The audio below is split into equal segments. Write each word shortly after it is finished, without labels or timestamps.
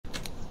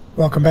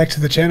Welcome back to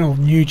the channel.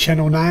 New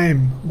channel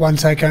name, one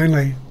take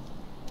only.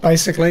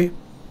 Basically,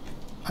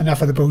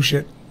 enough of the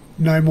bullshit.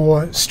 No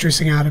more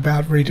stressing out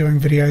about redoing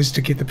videos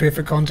to get the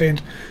perfect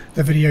content.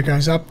 The video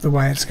goes up the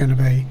way it's going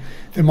to be.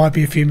 There might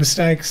be a few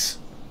mistakes.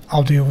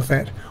 I'll deal with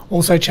that.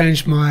 Also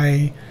changed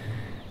my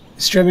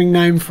streaming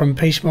name from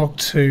Peachmock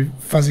to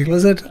Fuzzy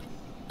Lizard.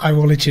 I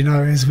will let you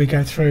know as we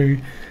go through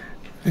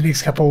the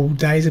next couple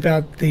days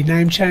about the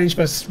name change,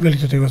 but it's really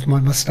to do with my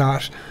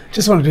moustache.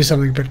 Just want to do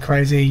something a bit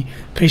crazy.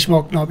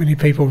 Peachmock, not many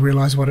people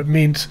realise what it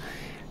meant.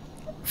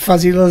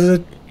 Fuzzy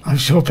Lizard, I'm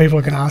sure people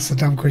are going to ask the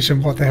dumb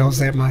question, what the hell's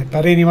that, mate?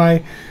 But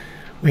anyway,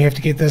 we have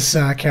to get this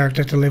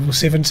character to level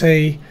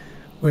 70.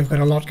 We've got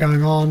a lot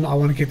going on. I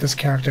want to get this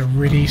character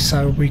ready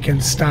so we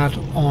can start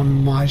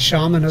on my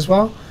Shaman as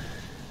well.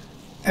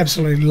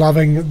 Absolutely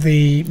loving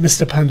the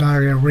Mr.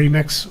 Pandaria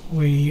remix.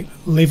 We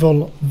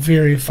level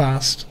very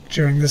fast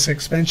during this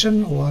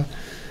expansion, or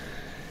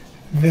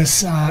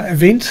this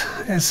event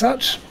as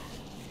such.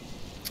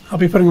 I'll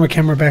be putting my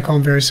camera back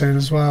on very soon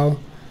as well.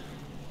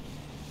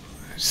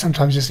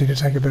 Sometimes you just need to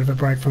take a bit of a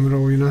break from it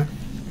all, you know.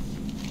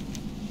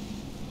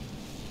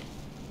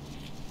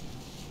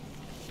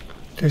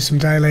 Do some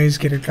dailies,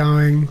 get it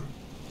going.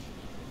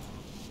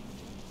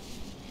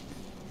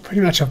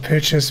 Pretty much I've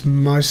purchased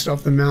most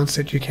of the mounts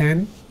that you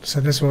can,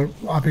 so that's what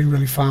I've been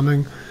really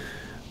farming.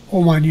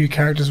 All my new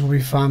characters will be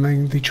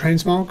farming the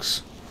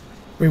transmogs.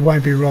 We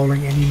won't be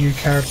rolling any new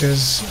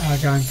characters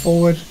going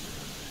forward,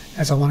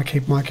 as I want to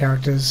keep my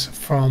characters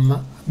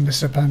from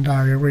Mr.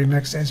 Pandaria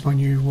Remix as my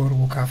new World of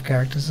Warcraft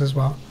characters as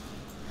well.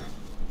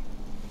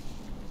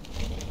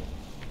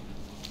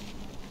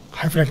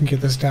 Hopefully I can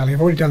get this daily.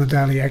 I've already done the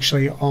daily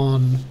actually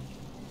on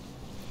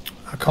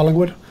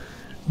Collingwood,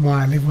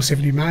 my level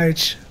 70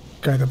 mage.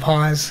 Go the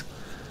pies,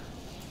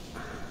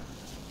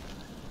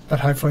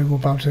 but hopefully we'll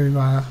be able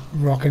to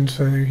rock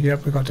into,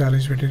 yep, we've got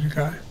dailies ready to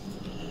go.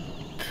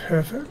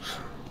 Perfect.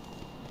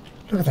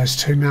 Look at those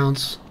two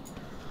mounts.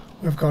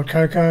 We've got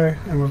Coco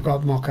and we've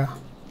got Mocha.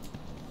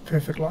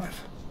 Perfect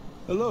life.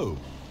 Hello.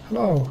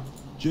 Hello.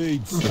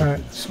 Jade.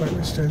 Okay, sweet,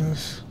 let's do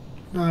this.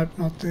 Nope,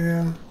 not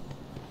there.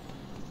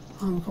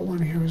 Oh, we've got one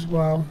here as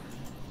well.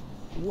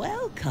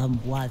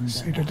 Welcome, Wanderer.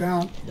 Seated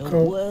out. The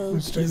Cool, world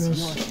let's do is this.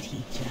 your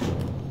teacher.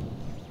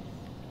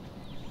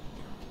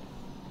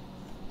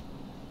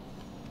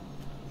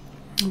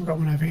 I've got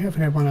one over here. I've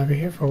had one over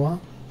here for a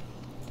while.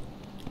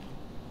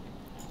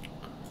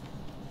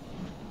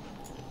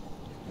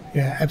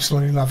 Yeah,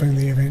 absolutely loving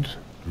the event.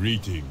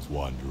 Greetings,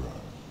 Wanderer.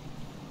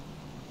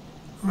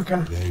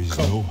 Okay, There is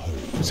cool. no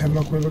hurry. Let's have a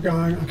look where we're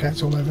going. Okay,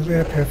 it's all over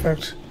there.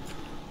 Perfect.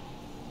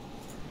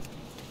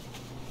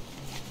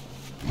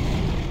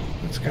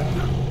 Let's go.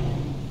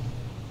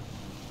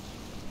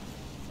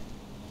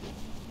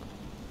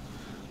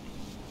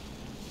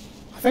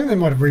 I think they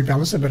might have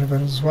rebalanced a bit of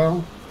it as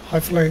well.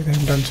 Hopefully they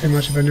haven't done too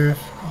much of a nerf.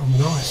 Oh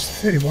nice,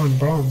 31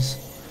 bronze.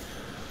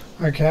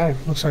 Okay,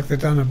 looks like they've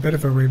done a bit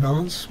of a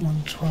rebalance.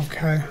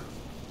 112k.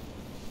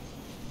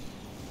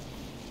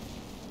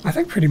 I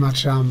think pretty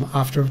much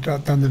after we've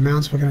done the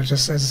mounts, we're going to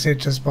just, as I said,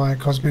 just buy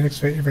cosmetics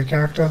for every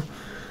character.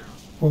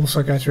 We'll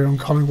also go through on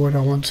Collingwood. I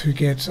want to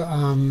get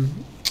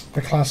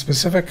the class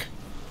specific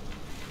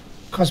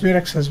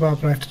cosmetics as well,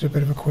 but I have to do a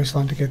bit of a quest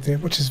line to get there,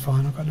 which is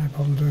fine. I've got no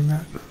problem doing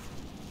that.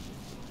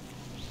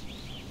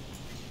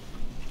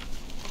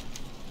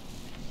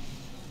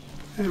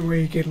 And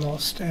we get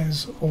lost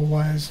as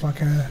always,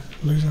 like a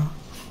loser.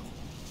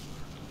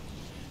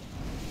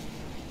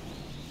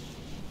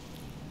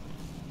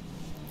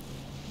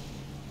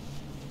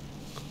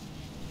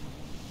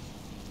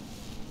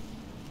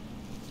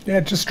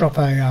 Yeah, just drop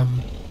a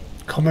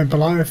comment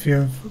below if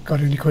you've got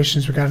any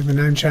questions regarding the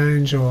name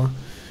change or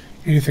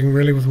anything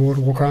really with World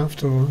of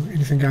Warcraft or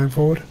anything going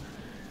forward.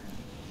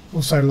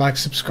 Also like,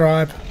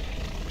 subscribe,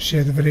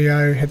 share the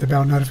video, hit the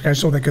bell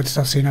notifications, all that good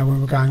stuff so you know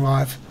when we're going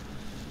live.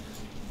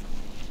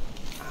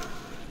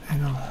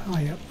 And oh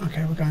yep,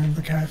 okay, we're going to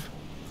the cave.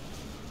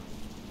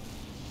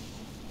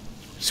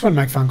 Just want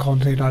to make fun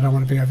content, I don't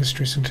want to be over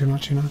stressing too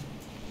much, you know.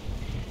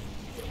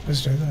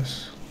 Let's do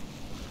this.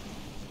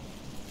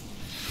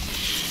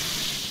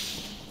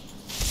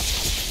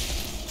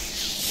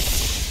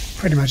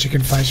 Pretty much you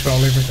can face roll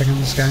everything in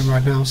this game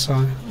right now,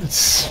 so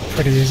it's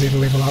pretty easy to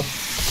level up.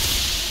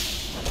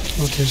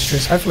 Not too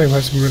stressed. Hopefully we'll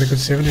have some really good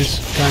 70s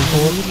going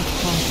forward.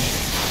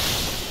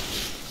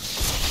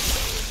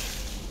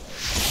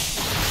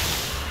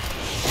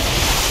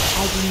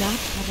 I do not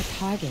have a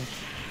target.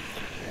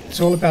 It's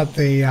all about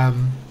the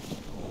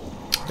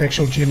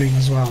actual gemming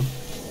as well.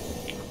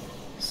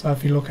 So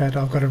if you look at,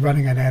 I've got it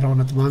running an add-on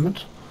at the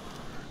moment,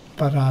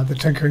 but the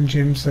tinkering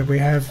gems that we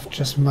have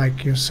just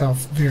make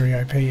yourself very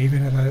OP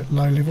even at a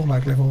low level,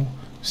 like level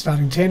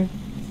starting 10.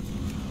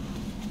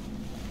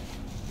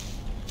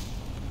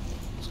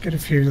 Let's get a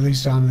few of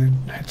these done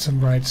and then hit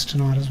some raids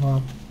tonight as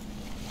well.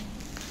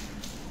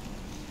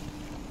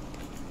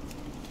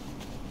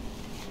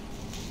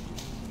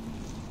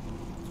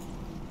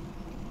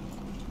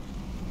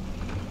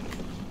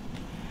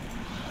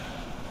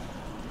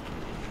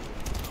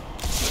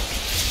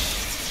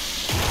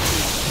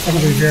 think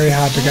it'll be very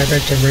hard to go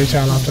back to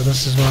retail after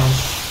this as well.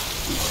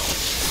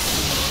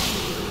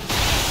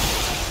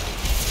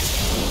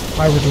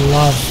 I would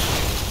love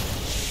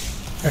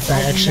if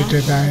they actually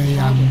did a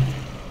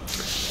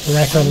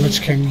Wrath of the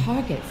Lich King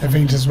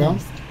event as well.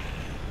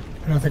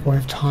 I don't think we'll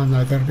have time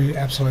though. That'll be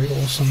absolutely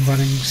awesome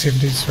running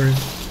 70s through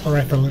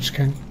Wrath of the Lich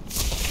King.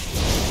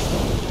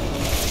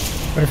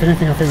 But if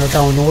anything, I think they'll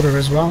go in order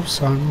as well,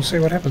 so we'll see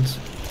what happens.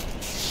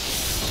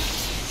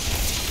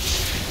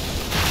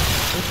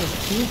 It is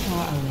too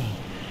far away.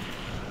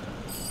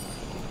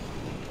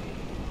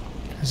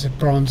 As if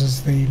bronze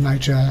is the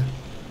major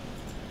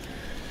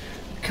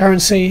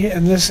currency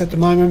in this at the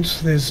moment.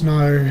 There's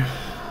no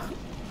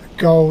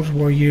gold.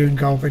 Well, you and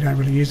gold, we don't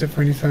really use it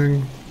for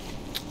anything.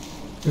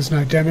 There's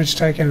no damage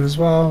taken as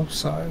well,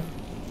 so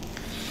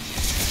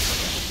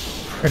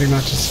pretty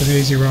much it's an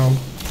easy roll.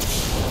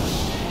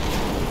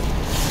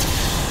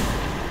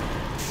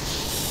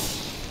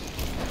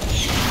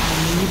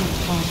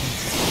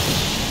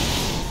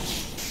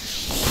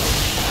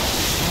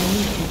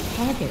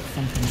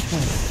 Something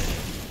first.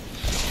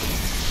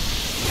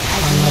 I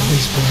love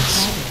these birds.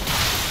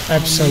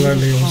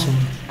 Absolutely awesome.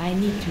 I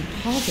need to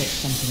target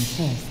something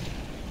first.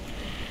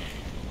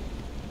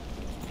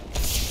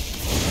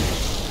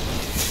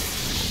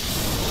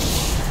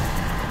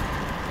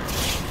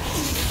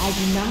 I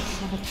do not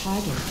have a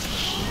target.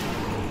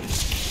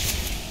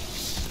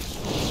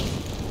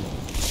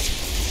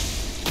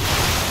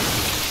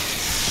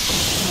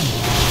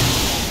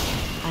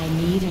 I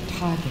need a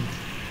target.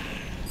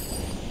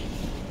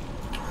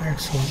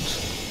 Excellent.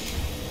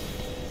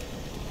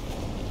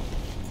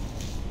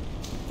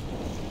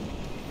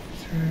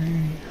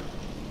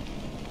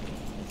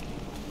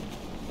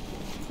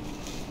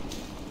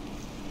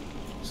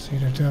 See,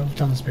 I've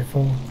done this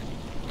before.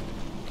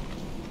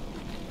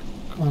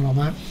 Come on, old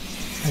mate.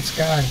 Let's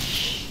go. I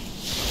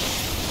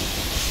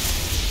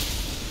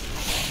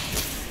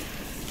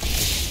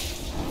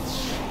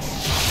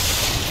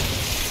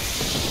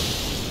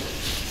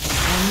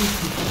need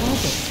to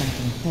target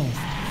something first.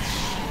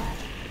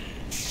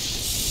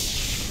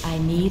 I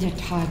need a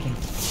target.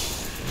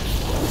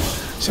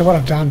 So what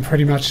I've done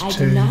pretty much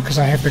to, because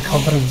I have the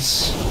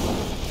confidence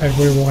that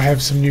we will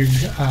have some new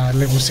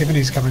level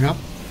 70s coming up,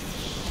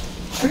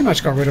 pretty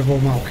much got rid of all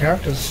my old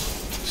characters,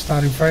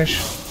 starting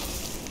fresh,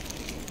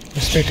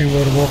 respecting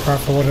World of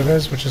Warcraft for what it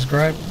is, which is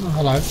great. Oh,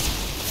 hello.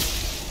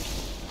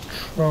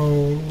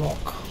 Troll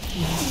Rock.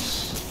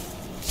 Nice.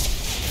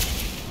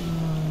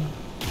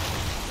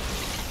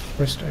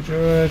 Resto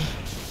Druid.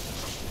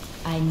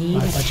 I need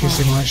I'd like to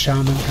see my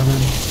Shaman come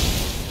in.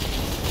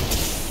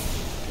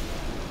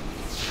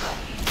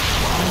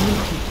 I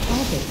need to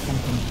target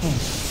something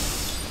first.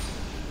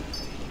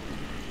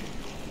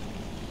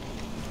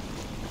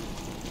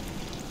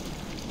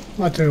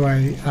 Might do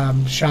a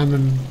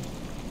Shaman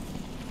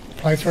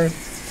playthrough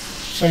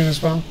soon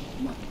as well.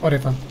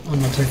 Whatever,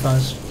 I'm not too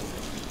fast.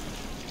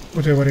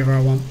 We'll do whatever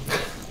I want.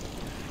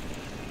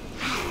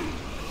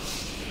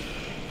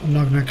 I'm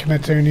not going to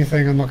commit to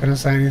anything, I'm not going to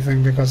say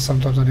anything because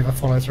sometimes I never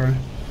follow through,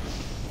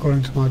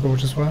 according to my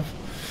gorgeous wife.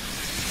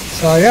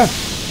 So yeah.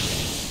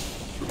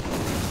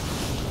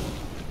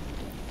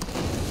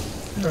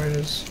 There it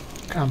is.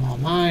 Come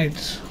on,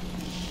 mate.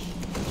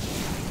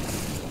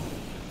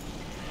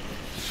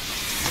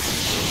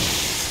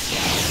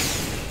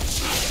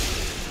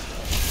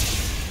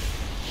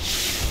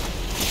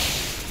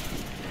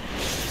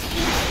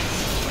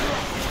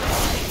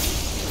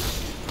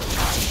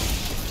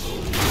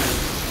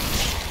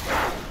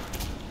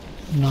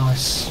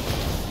 Nice.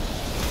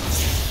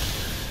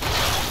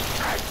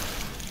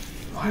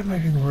 Why am I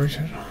being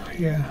rooted?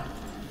 Yeah.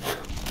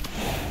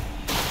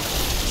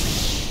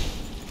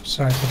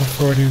 Sorry for the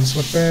Freudian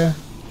slip there.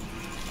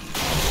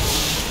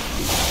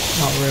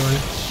 Not really.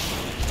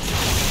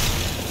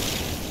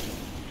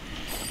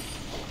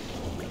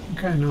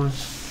 Okay, nice.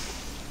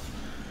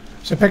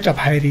 So I picked up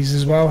Hades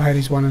as well,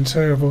 Hades 1 and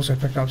 2. I've also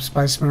picked up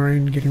Space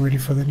Marine, getting ready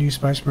for the new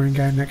Space Marine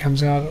game that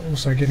comes out.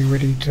 Also getting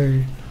ready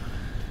to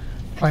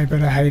play a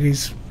bit of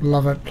Hades,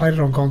 love it. Played it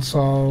on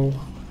console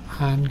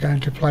and going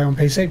to play on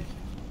PC.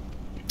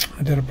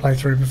 I did a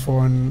playthrough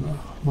before and oh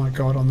my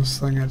god, on this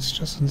thing it's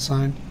just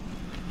insane.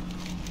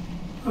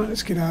 Alright,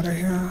 let's get out of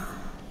here.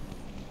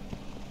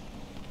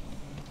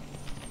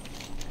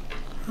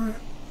 Alright,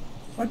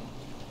 what?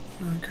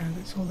 Okay,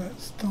 that's all that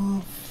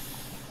stuff.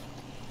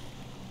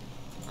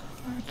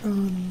 Okay,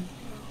 done.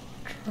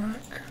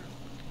 Track.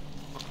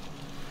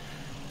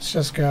 Let's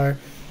just go.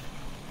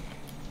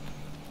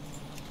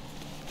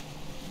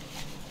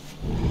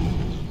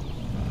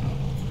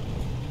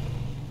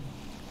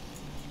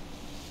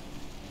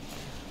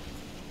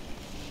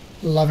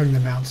 Loving the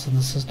mounts in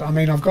the system. I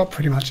mean, I've got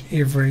pretty much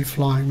every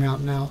flying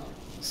mount now.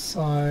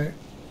 So,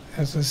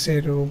 as I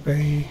said, it'll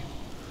be...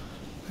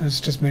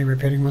 It's just me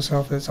repeating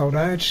myself, that's old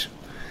age.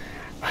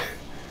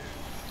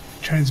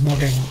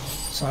 Transmogging.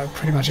 So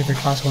pretty much every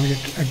class I want to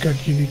get a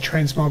good unique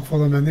transmog for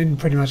them, and then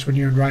pretty much when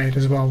you're in raid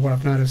as well, what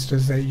I've noticed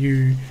is that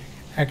you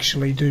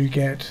actually do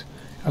get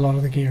a lot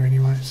of the gear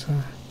anyway, so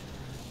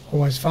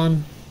always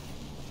fun.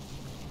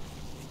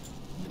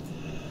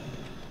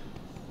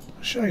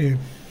 show you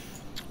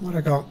what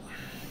I got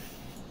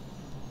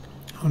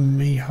on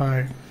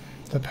Miho,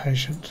 the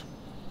patient.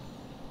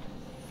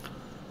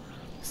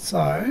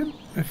 So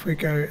if we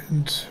go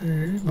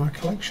into my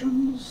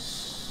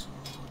collections,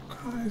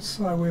 okay,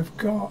 so we've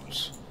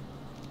got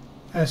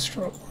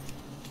Astral.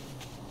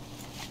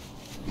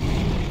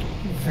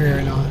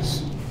 Very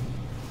nice.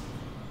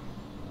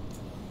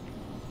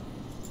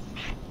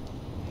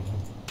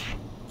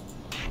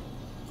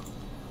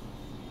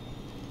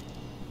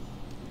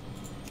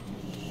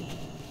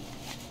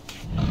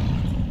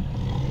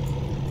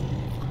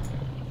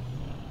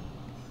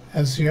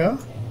 Azure.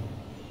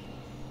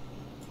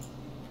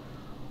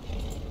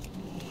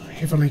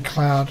 Heavenly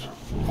Cloud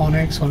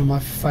Onyx, one of my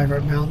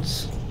favourite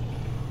mounts.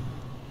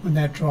 When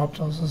that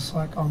dropped, I was just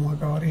like, oh my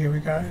god, here we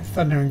go.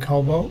 Thunder and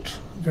Cobalt,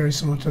 very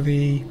similar to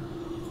the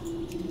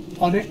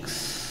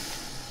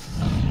Onyx,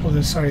 or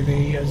the, sorry,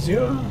 the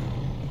Azure.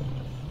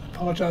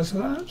 Apologise for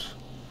that.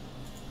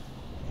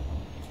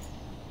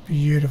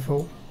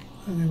 Beautiful.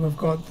 And then we've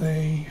got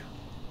the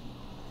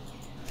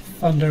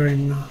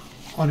Thundering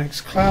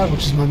Onyx Cloud,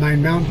 which is my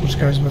main mount, which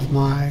goes with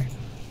my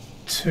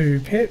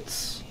 2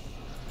 pets.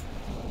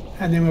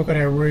 And then we've got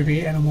our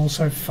Ruby, and I'm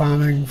also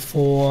farming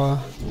for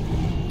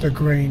the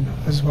green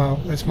as well.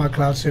 That's my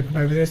Cloud Serpent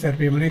over there, so that'll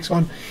be my next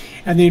one.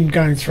 And then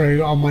going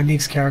through on my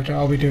next character,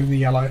 I'll be doing the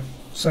yellow.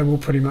 So we'll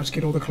pretty much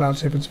get all the Cloud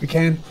Serpents we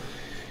can.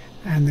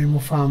 And then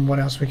we'll farm what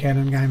else we can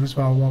in game as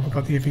well while we've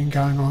got the event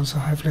going on. So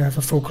hopefully I have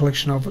a full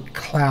collection of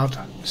Cloud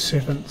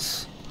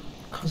Serpents,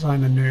 because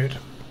I'm a nerd.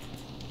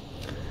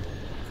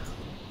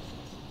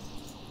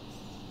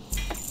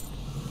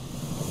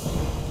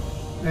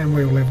 And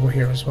we'll level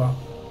here as well,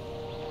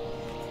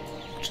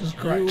 which is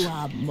great. You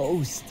are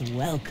most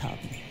welcome.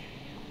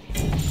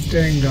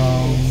 Ding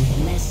dong.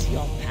 Bless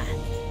your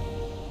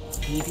path.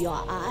 Keep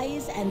your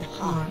eyes and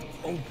heart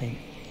open.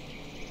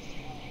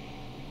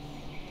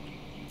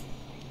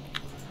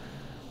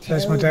 So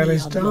that's my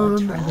dailies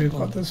done, and we've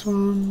got this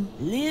one.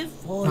 Live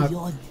for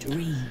your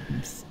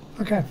dreams.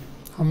 Okay,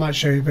 I might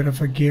show you a bit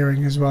of a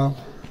gearing as well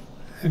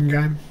in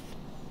game,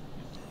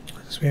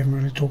 because we haven't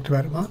really talked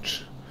about it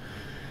much.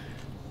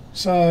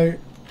 So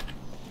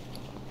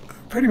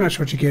pretty much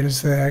what you get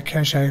is the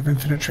cache of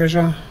infinite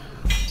treasure.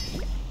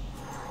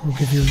 We'll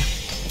give you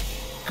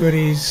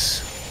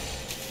goodies,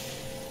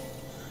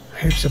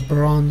 heaps of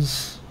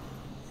bronze,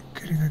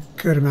 getting a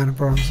good amount of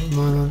bronze at the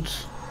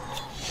moment.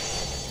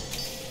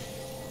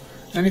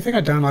 The only thing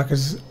I don't like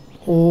is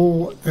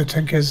all the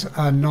tinkers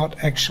are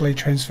not actually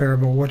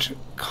transferable, which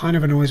kind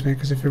of annoys me,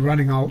 because if you're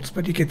running alts,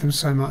 but you get them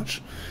so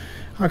much.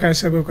 Okay,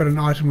 so we've got an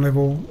item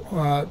level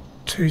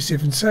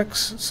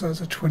 276, so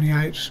it's a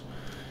 28%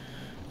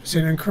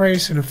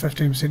 increase and a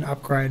 15%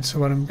 upgrade. So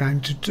what I'm going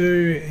to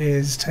do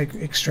is take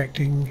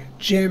extracting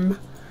gem,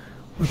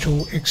 which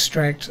will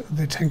extract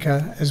the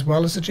tinker as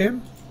well as the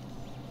gem,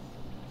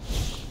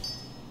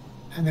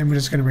 and then we're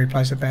just going to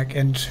replace it back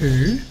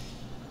into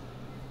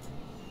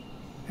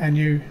our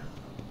new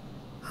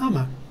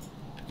armor.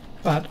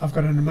 But I've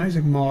got an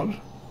amazing mod.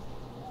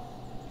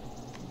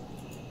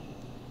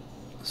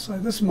 So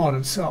this mod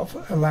itself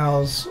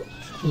allows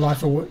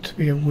life to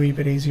be a wee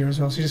bit easier as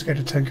well. So you just go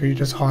to Tinker, you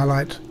just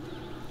highlight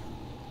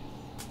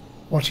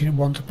what you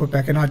want to put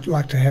back in. I'd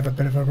like to have a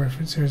bit of a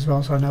reference here as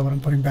well, so I know what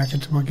I'm putting back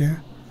into my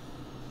gear.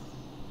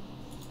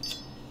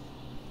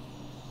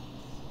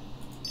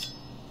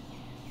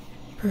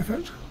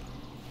 Perfect.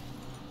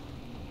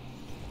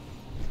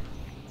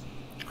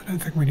 I don't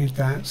think we need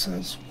that, so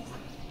that's what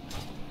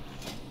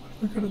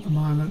we've got at the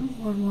moment.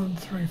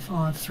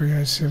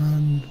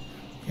 1135307.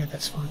 Yeah,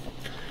 that's fine.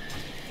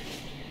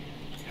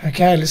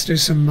 Okay, let's do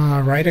some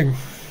raiding.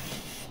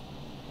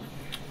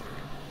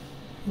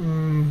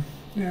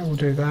 Yeah, we'll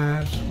do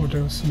that. We'll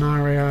do a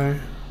scenario.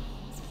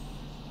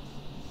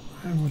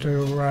 And we'll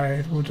do a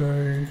raid. We'll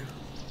do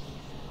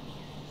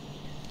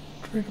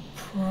Dread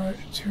Pro,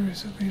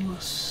 Terrace of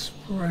Endless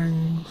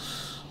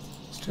Springs.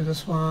 Let's do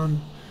this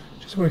one.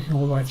 Just working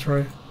all the way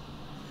through.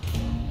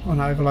 I want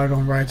to overload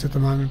on raids at the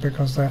moment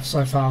because they're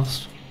so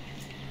fast.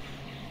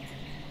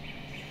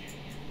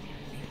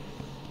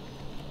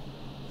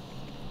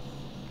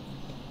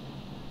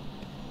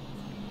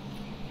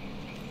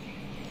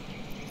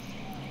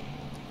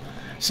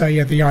 So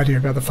yeah, the idea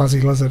about the fuzzy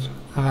lizard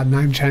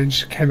name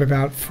change came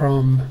about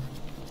from,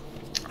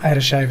 I had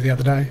a shave the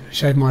other day,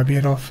 shaved my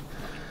beard off,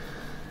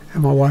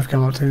 and my wife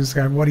came up to me and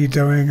said, "What are you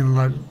doing?" And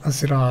I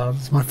said, "Oh,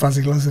 it's my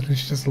fuzzy lizard," and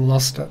she just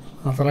lost it.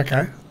 I thought,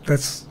 okay,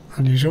 that's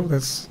unusual, I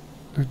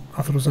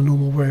thought it was a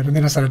normal word. And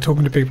then I started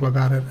talking to people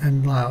about it,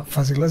 and like,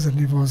 fuzzy lizard,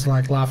 and everyone was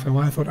like laughing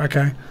away. I thought,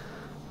 okay,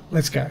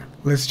 let's go,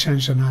 let's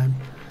change the name.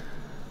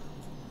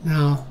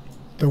 Now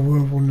the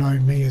world will know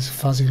me as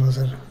Fuzzy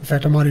Lizard. In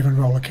fact, I might even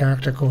roll a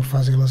character called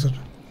Fuzzy Lizard.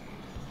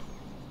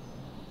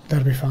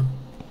 That'll be fun.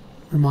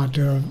 We might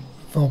do a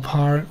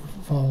Valpyran,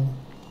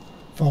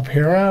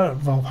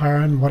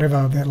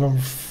 whatever, that little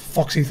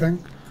foxy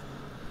thing.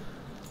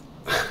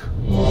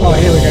 Oh,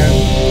 here we go.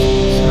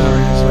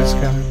 Scenarios, let's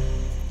go.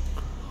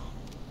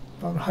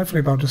 But hopefully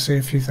I'll be able to see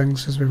a few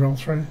things as we roll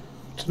through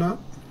tonight.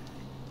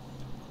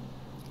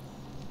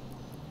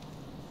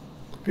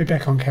 Be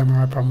back on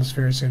camera, I promise,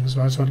 very soon as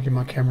well. I just want to get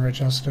my camera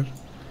adjusted.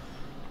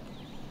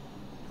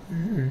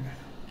 Ooh.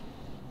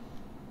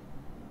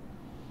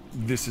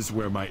 This is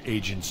where my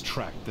agents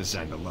tracked the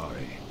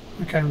Zandalari.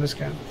 Okay, let's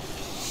go.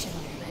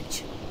 Shiver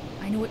Ridge.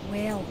 I know it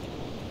well.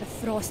 The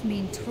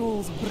Frostmane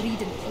trolls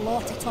breed and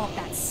plot atop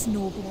that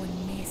snow-blown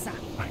mesa.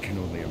 I can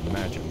only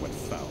imagine what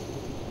foul.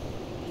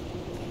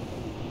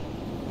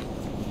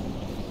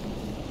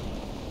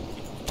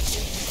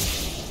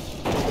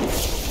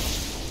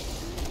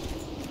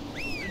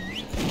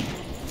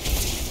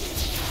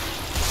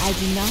 I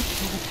do not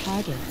have a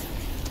target.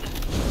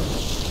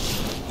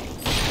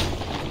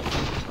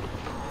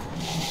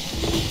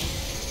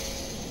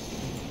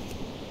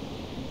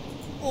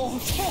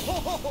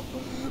 Oh,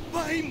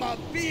 by my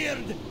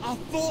beard, I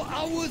thought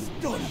I was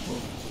done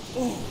for.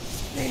 Oh,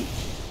 thank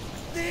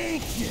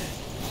you.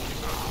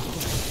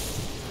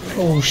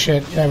 Oh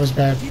shit, that was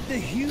bad. Did the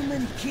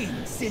human king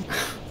send?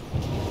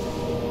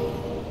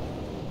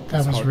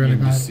 That was really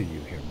To bad. see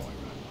you here, Moira.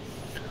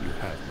 You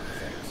have my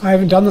thanks. I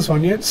haven't done this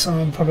one yet, so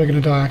I'm probably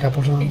going to die a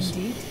couple times.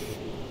 Indeed.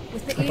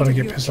 With the I'll aid probably of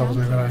get your pissed off with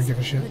me, but I don't give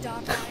a shit. the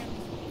Dark Iron-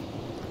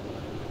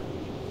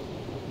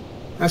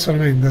 That's what I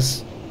mean,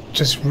 this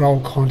just roll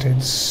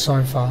content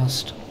so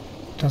fast.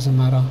 Doesn't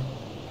matter.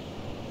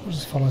 I'll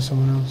just follow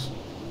someone else.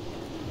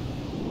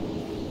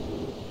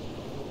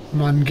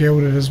 I'm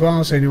ungilded as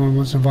well, so anyone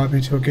wants to invite me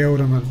to a guild,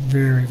 I'm a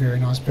very, very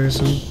nice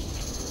person.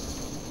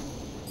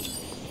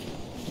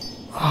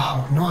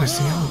 Oh, nice,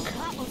 the arc.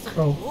 That was a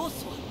Cool.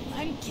 close one.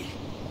 Thank you.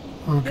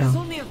 Okay. There's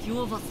only a few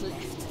of us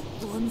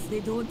left. The ones they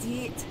don't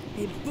eat,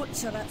 they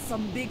butcher at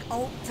some big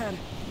altar.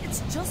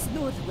 It's just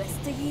northwest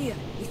of here.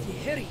 If you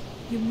hurry,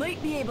 you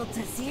might be able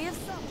to save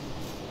some.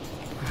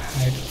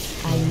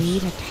 I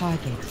need a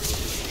target.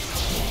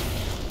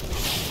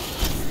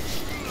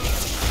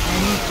 I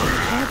need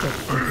a target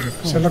for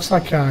the So it looks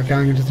like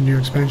going into the new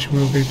expansion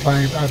we'll be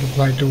playing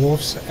overplayed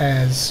dwarfs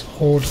as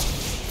horde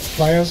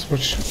players,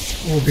 which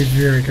will be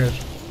very good.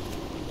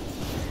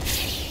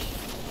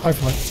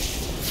 Hopefully.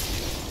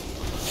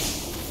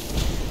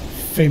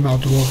 Female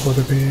dwarf with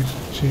a beard.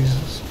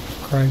 Jesus.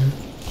 Crazy.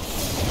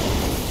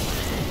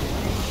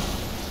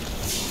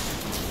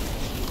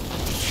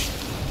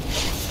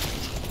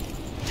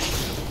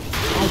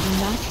 I do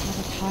not have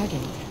a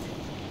target.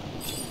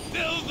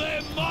 Kill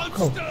them monsters!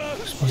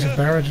 Cool. Explosive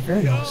barrage,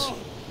 very nice.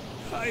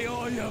 I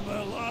owe you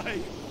my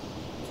life.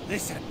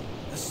 Listen,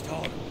 the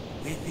storm.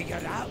 We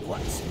figured out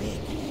what's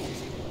making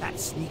it. That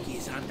sneaky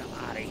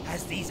Zandalari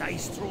has these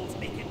ice trolls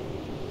making.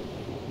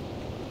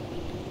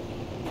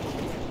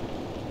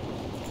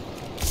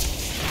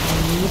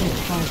 I need a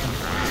target.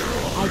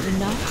 I do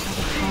not have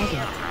a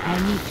target.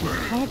 I need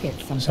to target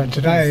something. So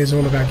today is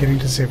all about getting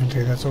to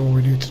 70, that's all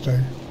we need to do.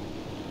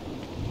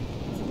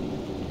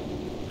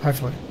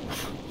 Hopefully.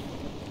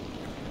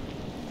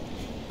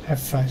 Have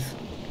faith.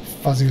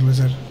 Fuzzy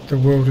lizard, the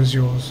world is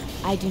yours.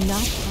 I do not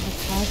have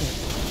a target.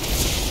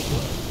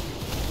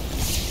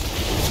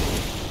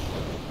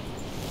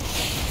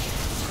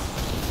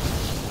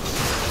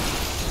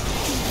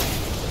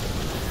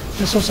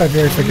 It's also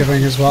very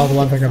forgiving as well. The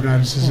one thing I've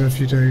noticed is if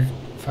you do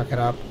fuck it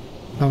up,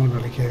 no one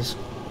really cares.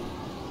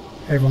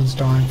 Everyone's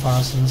dying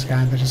fast in this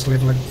game, they're just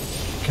leveling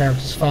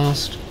characters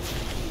fast.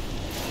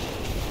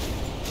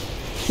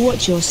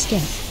 Watch your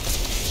step.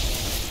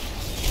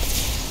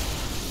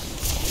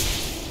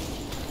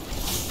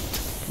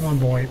 Come on,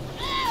 boy.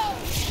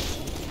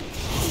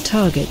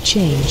 Target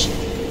change.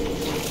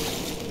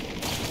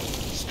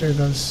 Let's do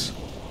this.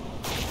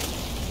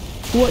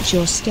 Watch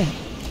your step.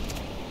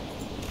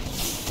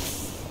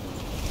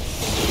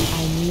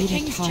 I need a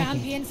King's target.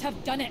 champions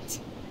have done it.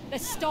 The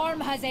storm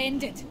has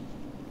ended.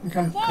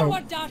 Okay, cool.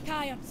 Forward, Dark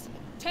Irons!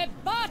 To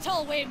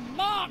battle we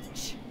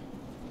march!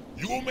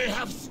 You may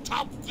have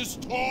stopped the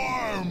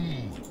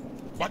storm,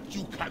 but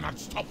you cannot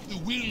stop the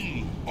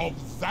will of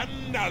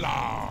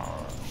Zandalar.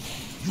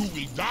 You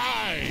will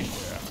die,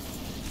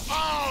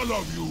 all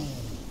of you.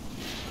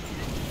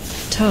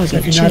 So Target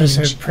if you notice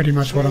change. that pretty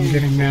much what I'm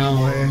getting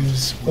now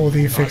is all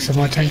the effects of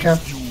my tanker.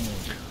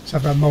 So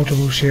I've got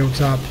multiple shields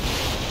up.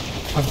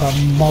 I've got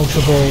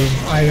multiple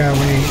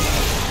AoE,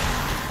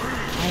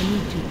 I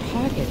need to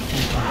target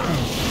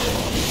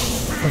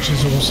something. which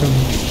is awesome.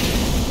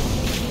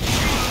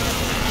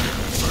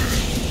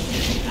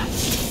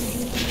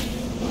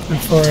 And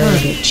for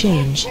Target a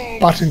change.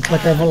 button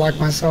clicker like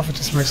myself, it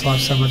just makes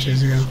life so much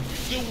easier.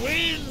 The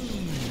wind.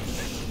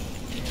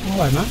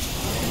 Hello, mate.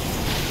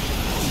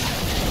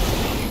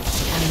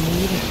 I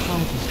need a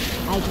target.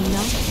 I do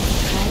not have a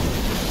target.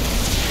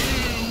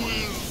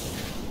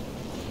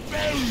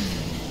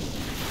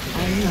 I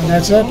need And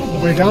that's it.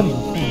 We're done.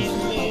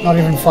 Not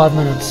even 5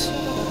 minutes.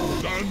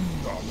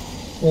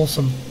 Zandalar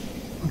Awesome.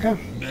 Okay.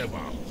 never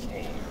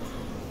fall.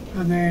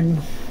 And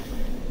then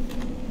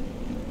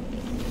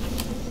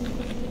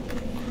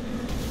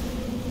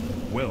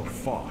Well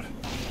fought.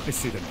 I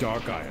see the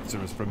Dark Irons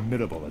are as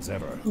formidable as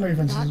ever.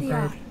 leaving That some they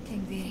bread. are,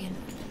 King Varian.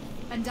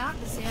 And dark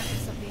the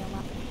surface of the 11.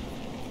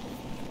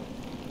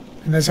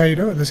 And that's how you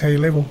do it. That's how you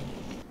level.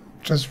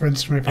 Just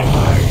rinse and repeat.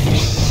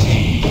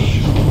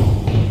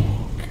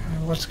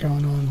 what's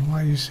going on?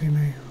 Why you see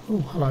me? Oh,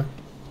 hello. You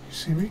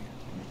see me?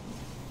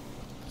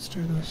 Let's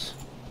do this.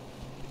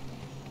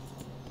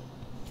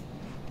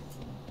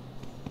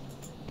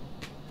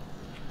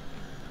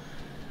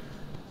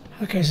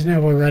 Okay, so now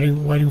we're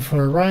waiting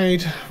for a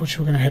raid, which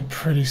we're going to hit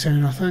pretty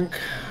soon, I think.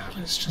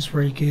 Let's just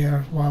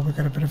re-gear while we've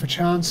got a bit of a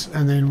chance,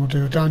 and then we'll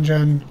do a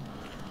dungeon.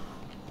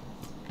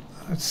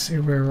 Let's see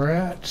where we're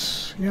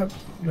at. Yep,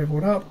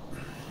 leveled up.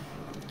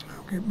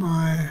 I'll get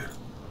my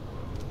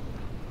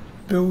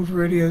build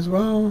ready as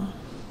well.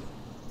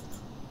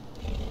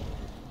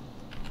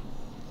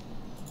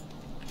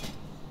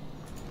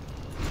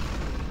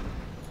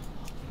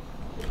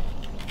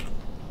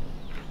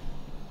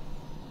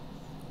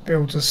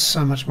 Builds are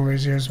so much more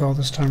easier as well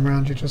this time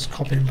around. You just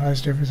copy and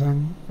paste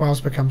everything.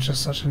 WoW's becomes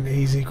just such an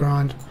easy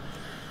grind.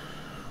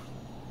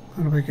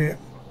 How do we get?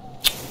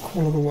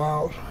 Call of the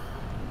Wild.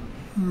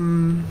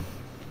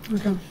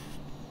 Okay.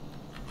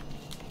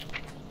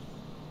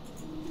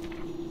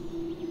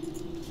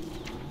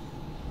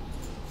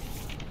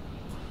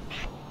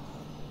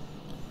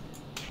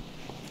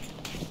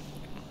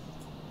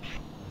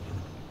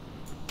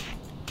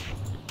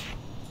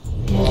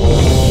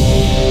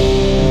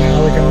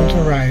 Now we're going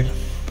to raid.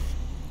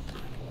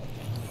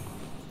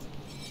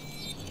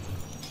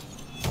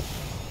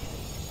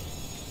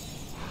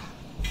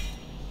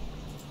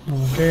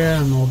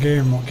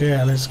 More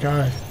gear, let's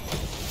go.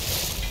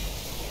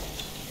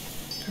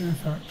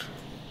 Perfect.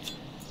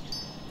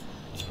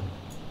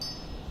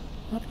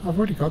 Oh, I've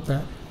already got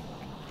that.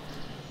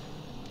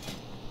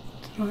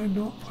 Did I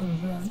not put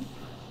it in?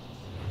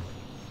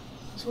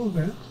 It's all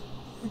there.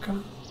 Okay.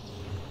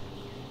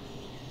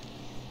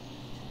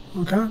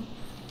 Okay.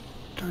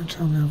 Don't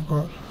tell me I've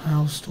got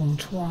Hailstorm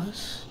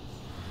twice.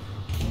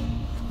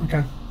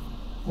 Okay.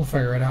 We'll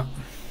figure it out.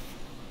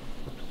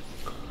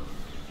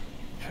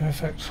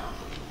 Perfect.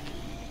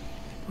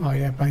 Oh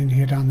yeah, Bane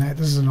here done that.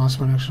 This is a nice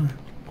one actually.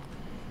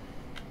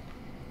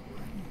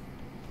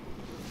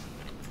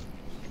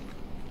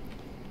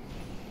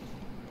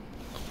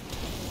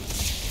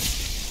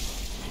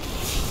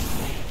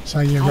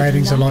 So your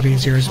rating's a lot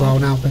easier as well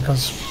now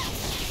because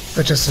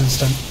they're just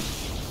instant. I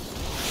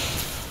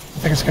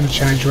think it's going to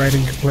change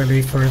rating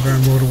completely forever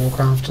in World of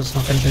Warcraft. It's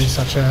not going to be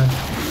such a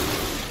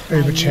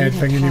uber Chad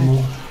thing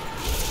anymore.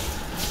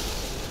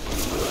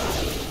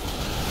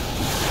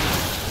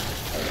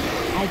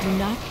 I do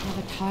not have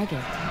a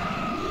target.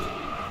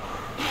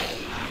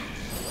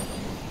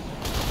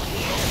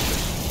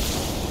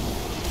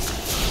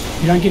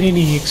 You don't get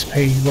any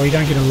XP, well you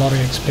don't get a lot of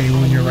XP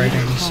when you're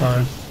raiding,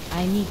 so...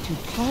 I need to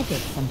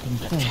target something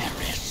first.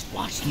 Terrace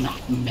was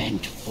not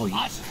meant for you.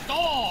 A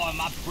storm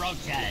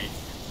approaches!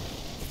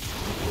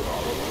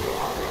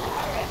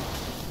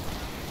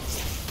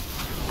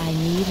 I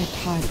need a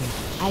target.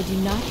 I do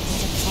not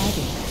have a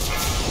target.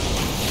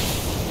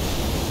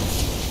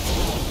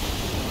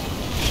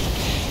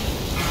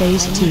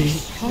 Phase 2.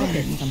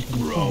 Target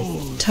something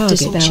first.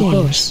 Target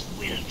changed.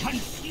 Will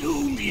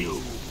consume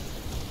you.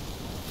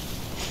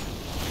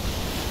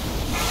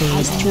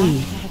 Phase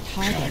 3.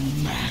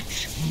 Can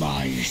match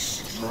my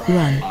strength.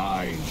 Run.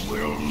 I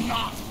will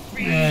not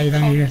be. Yeah, you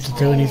don't even have to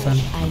do anything.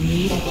 I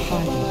need a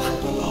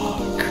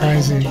target.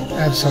 Crazy.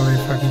 Absolutely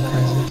fucking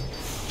crazy.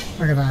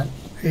 Look at that.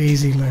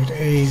 Easy loot,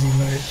 easy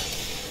loot.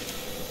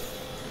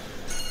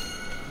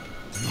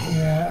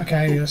 Yeah,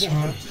 okay, that's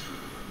right.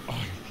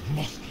 I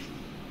must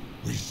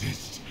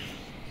resist.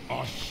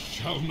 I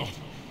shall not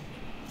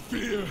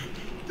fear.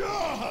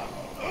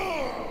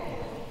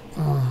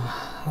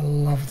 Oh, I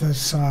love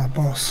this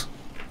boss.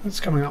 It's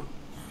coming up.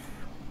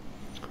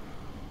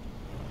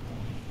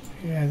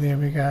 Yeah, there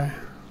we go.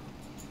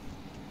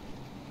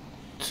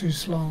 Too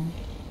slow.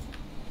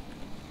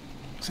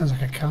 Sounds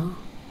like a car.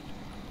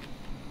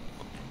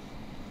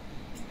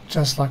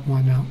 Just like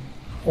mine now.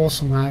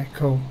 Awesome, eh?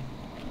 Cool.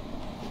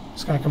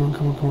 Let's go, come on,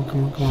 come on, come on,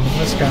 come on, come on.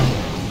 Let's go.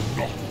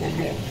 Not for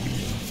long.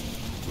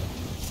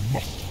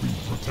 Must be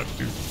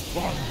protected. I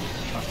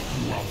cast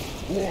you out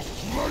or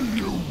slay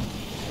you.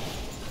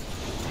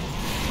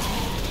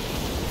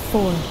 4,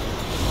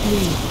 3,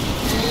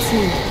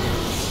 2,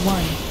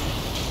 1.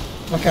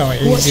 Look how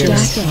easy it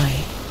is. Stack high.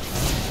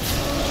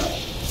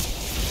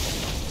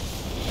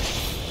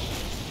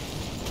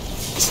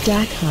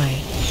 Stack high.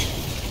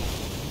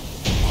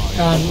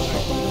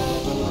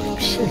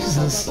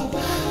 Jesus.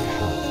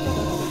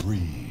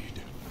 Read.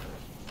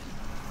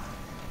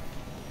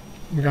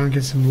 We're going to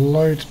get some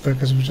loot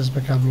because we've just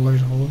become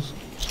loot whores.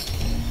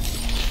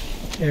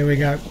 Here we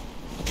go.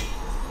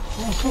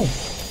 Oh, cool.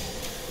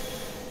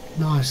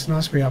 Nice,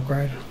 nice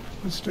re-upgrade.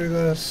 Let's do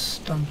this.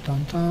 Dun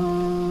dun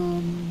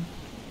dun.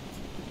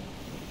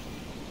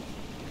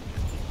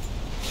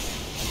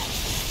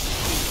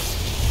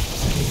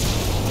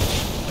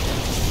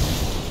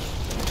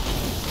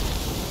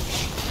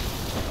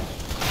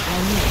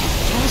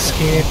 I'm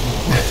scared.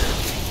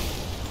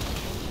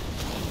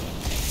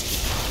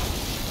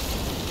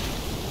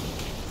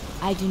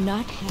 I do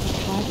not have a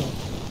target.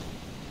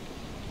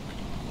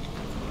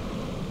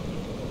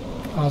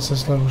 Oh, it's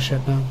this little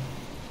shit now.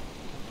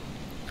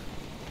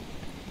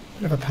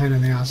 Bit of a pain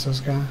in the ass, this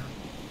guy.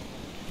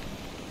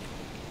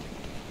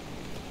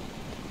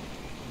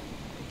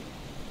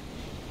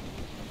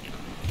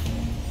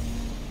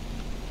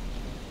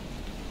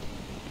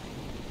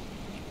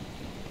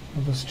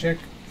 I'll just check.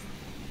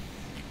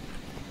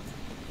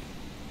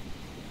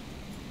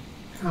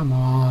 Come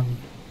on.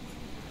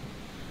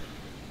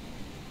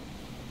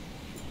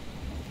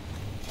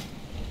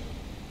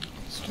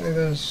 Let's do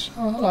this.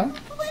 Oh, hello.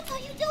 What are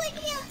you doing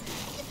here?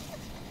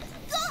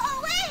 Go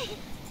away!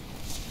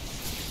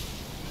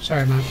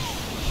 Sorry, mate.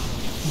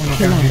 We're not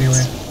going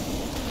anywhere.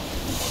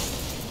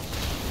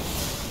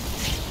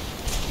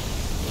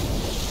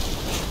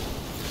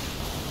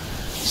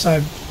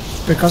 So,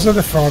 because of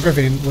the frog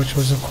event, which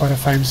was quite a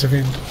famous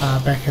event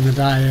back in the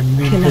day, and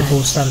then people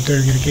started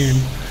doing it again,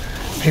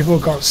 people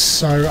got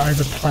so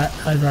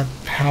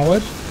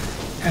overpowered,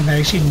 and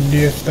they actually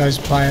nerfed those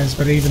players,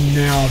 but even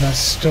now they're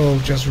still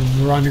just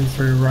running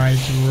through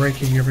raids,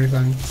 wrecking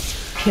everything.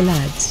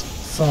 Killads.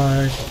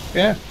 So,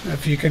 yeah,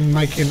 if you can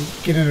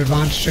get an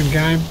advantage in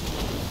game,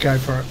 go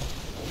for it.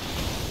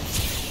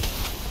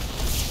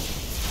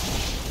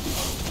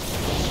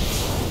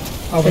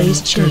 I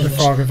wouldn't do the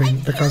frog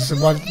event because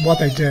what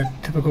they did,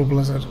 typical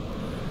Blizzard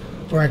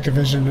or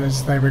Activision,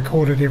 is they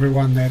recorded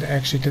everyone that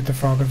actually did the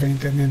frog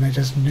event and then they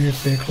just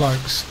nerfed their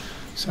cloaks.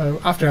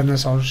 So after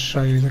this I'll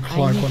show you the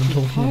cloak, what I'm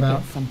talking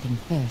about. Something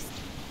first.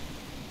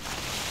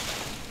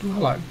 Oh,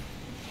 hello.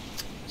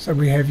 So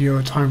we have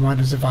your Time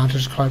Rider's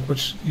Advantage cloak,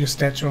 which your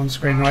stats are on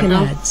screen right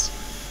now.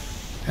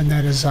 And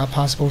that is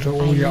passable to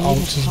all your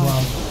ults as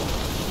well.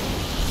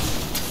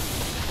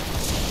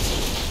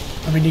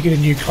 I mean, you get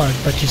a new cloak,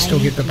 but you still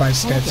get the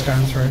base stats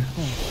going through.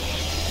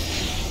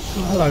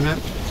 Oh, hello, Matt.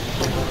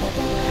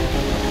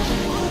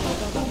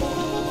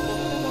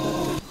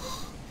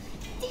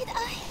 Did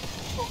I?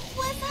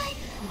 Was I?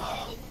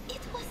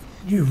 It was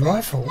New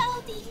rifle?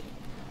 cloudy.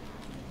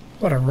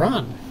 What a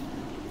run.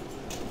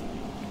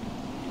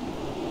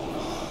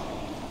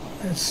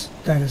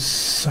 That is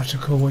such a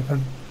cool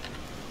weapon.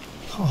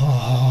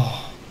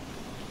 Oh,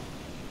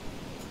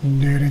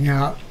 nerding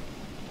out.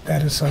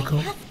 That is so cool.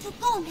 I have to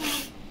go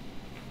now.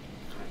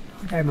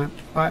 Okay, mate.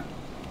 Bye.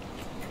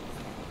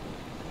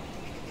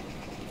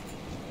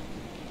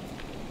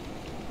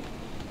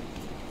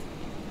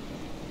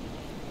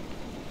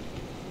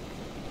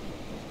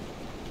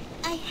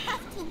 I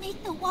have to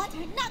make the water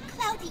not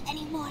cloudy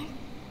anymore.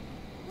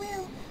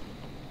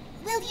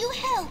 Will you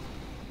help?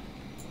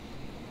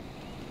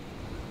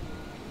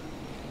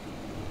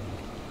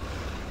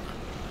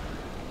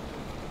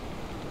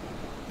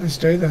 Let's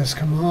do this.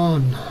 Come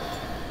on.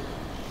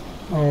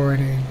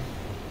 Already.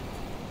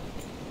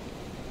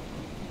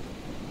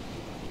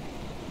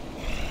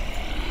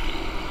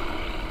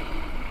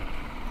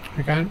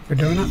 Okay, we're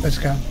doing it. Let's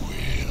go.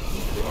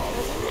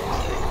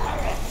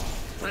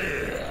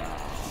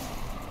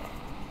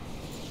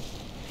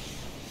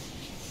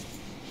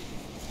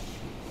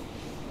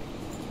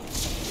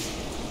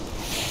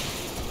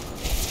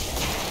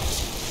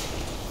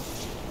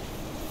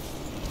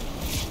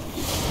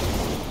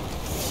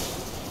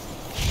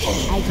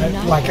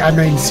 I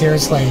mean,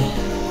 seriously.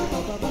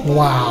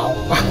 Wow.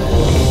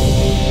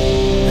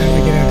 And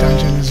we get a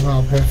dungeon as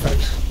well.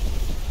 Perfect.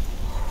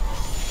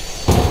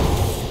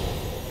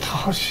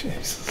 Oh,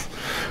 Jesus.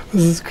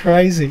 This is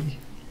crazy.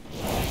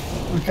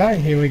 Okay,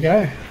 here we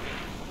go.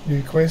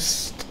 New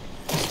quest.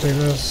 Let's do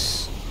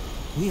this.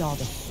 We are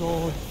the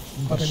sword.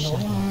 Put in the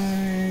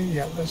way.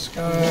 Yeah, let's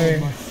go.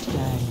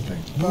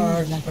 Big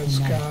bug. Let's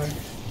go.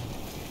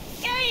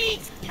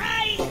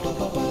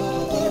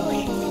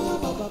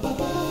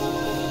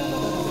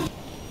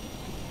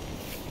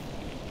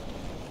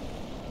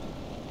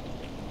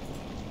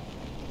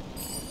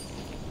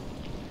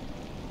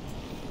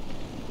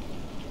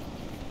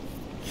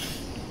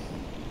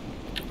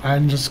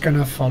 I'm just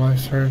gonna follow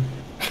through.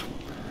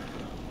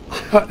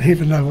 I don't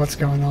even know what's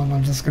going on.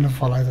 I'm just gonna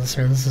follow this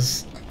through. This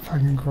is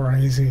fucking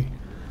crazy.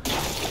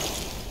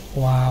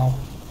 Wow.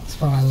 That's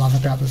what I love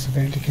about this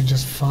event. You can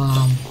just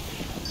farm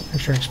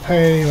extra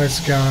XP. Let's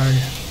go.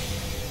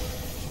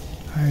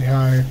 Hey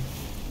ho.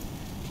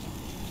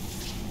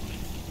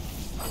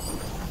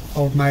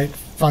 Old mate,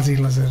 Fuzzy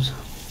Lizard.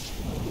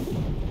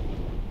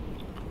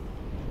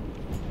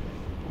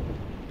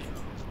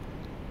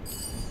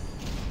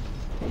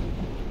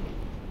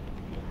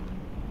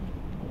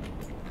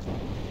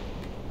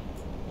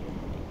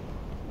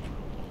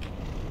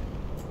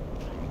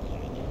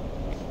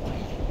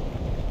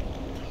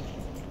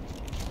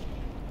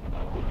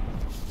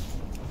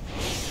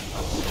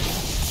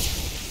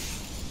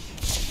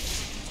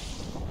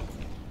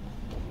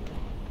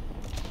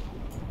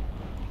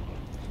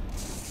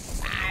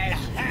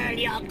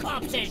 Your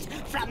corpses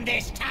from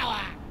this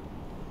tower!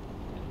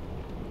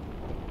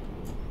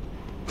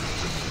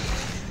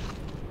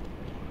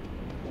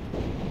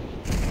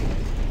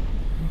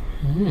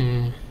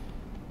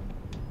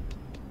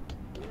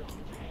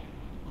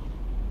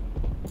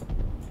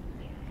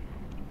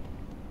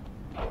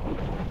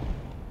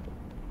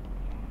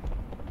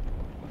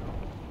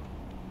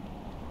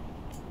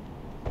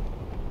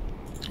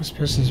 This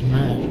person's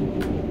mad.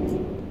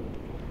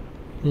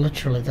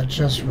 Literally, they're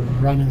just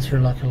running through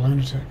like a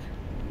lunatic.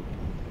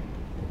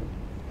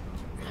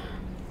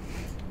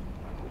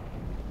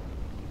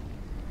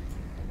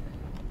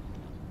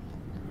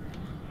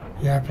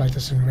 Yeah, I played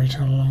this in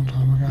retail a long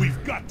time ago.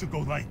 We've got to go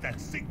light that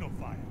signal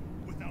fire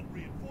without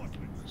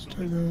reinforcements. Let's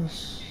do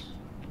this.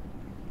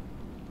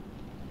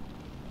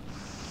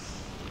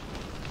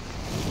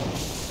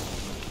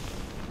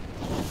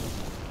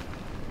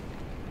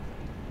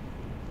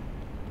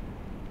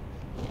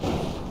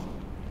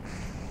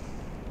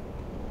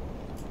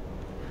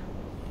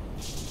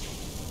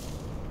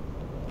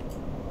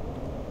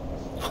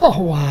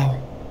 Oh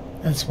wow,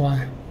 that's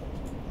why.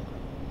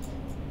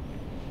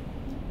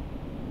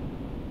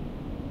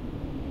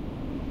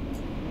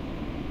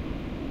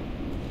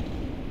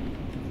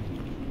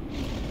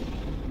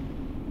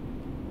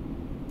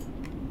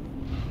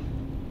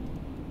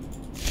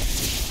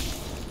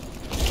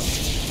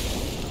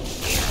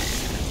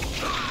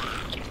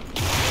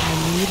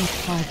 I need a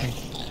target.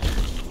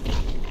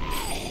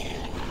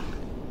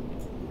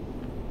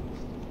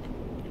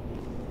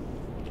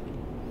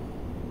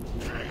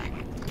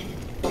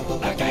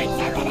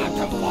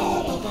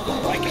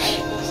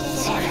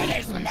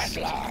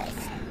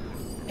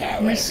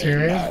 Are you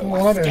serious?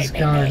 What is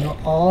going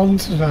on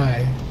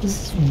today?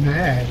 This is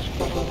mad.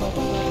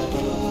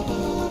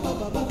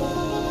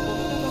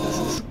 This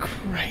is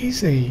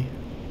crazy.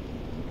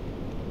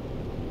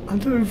 I'm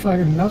doing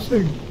fucking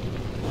nothing.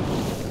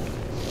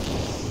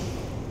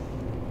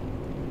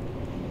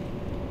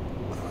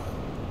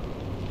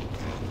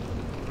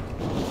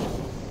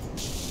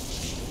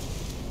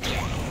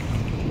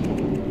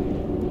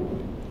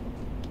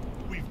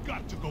 We've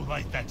got to go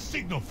light that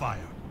signal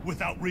fire.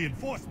 Without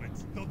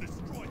reinforcements, they'll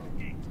destroy the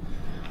gate.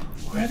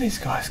 Where are these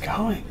guys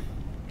going?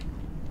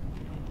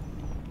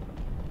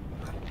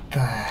 What the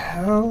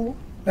hell?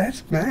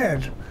 That's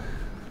mad.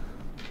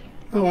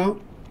 Oh well,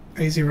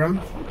 easy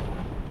run.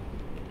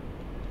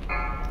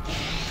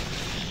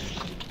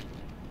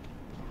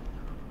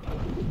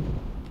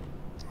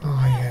 Oh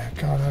yeah,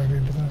 God, I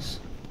remember this.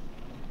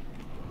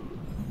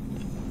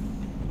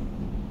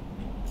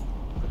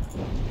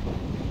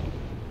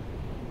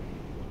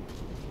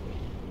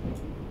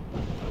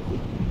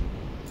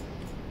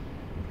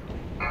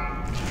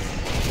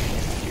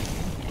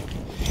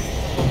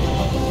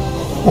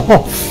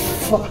 Oh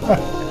fuck!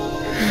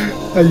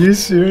 Are you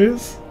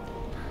serious?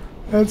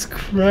 That's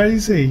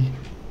crazy.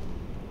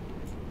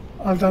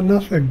 I've done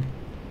nothing.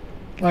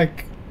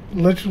 Like,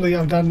 literally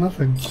I've done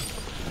nothing.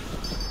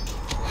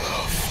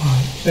 Oh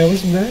fuck, that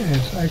was mad.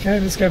 Okay,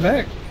 let's go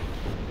back.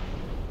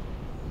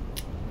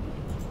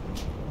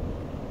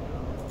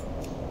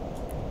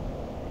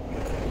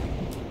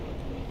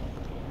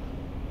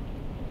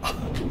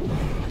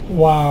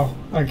 Wow,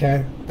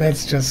 okay,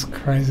 that's just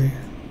crazy.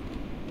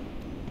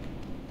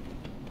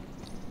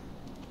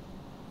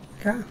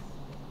 Okay.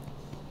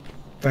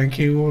 Thank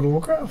you, World of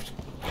Warcraft.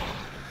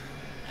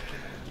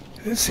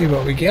 Let's see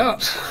what we got.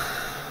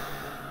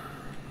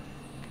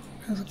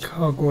 There's a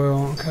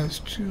cogwheel. Okay, it's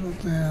two up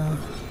there.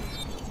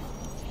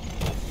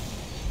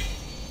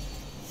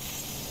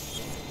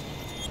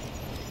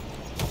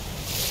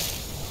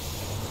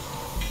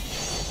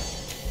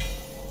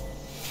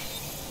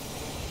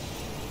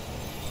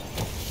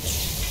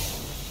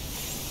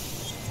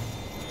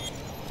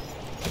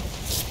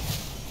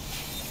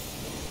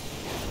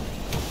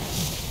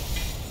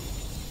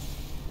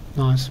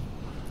 Nice.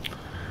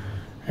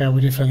 Yeah, we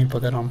definitely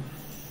put that on.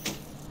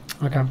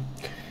 Okay.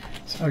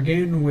 So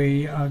again,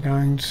 we are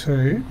going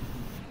to...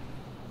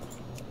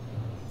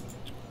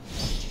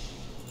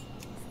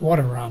 What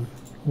a run.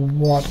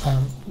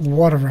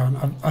 What a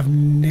run. I've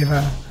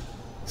never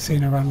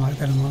seen a run like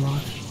that in my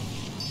life.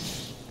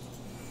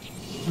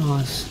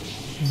 Nice.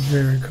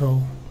 Very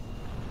cool.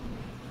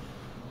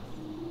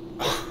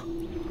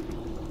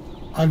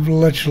 I'm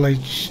literally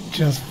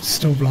just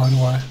still blown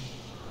away.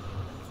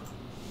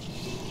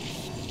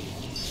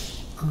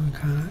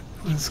 Okay,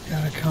 let's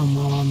go. Come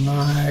on,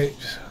 mate.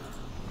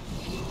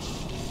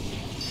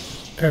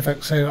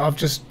 Perfect. So I've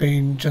just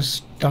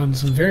done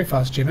some very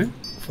fast gemming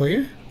for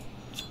you.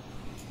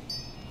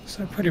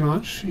 So pretty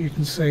much you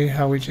can see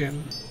how we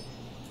gem,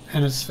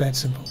 and it's that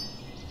simple.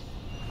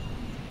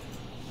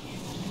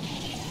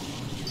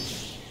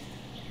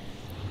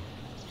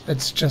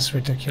 It's just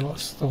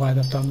ridiculous the way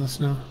they've done this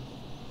now.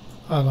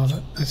 I love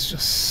it. It's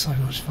just so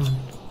much fun.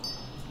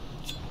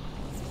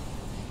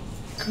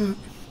 Okay.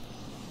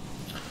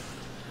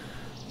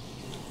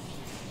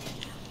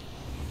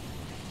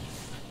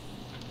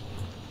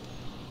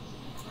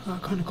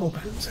 Kind of cool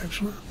pants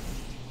actually.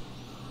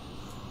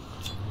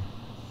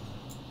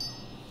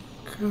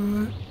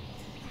 Good.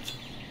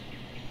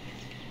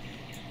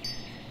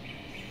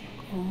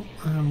 Cool.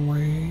 And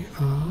we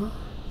are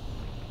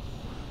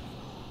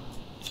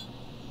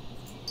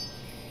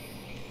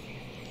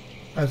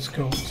that's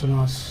cool. It's a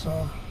nice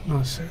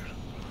nice suit.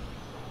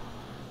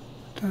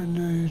 Don't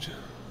need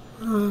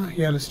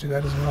yeah, let's do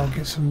that as well.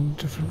 Get some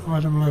different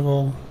item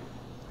level.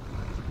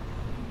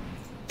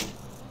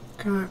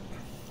 Okay.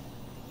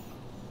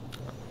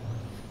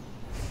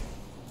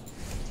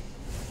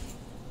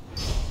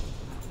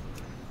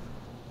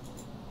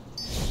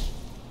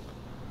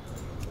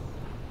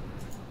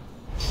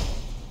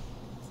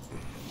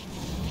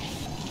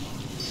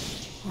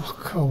 Oh,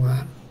 cool,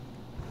 man.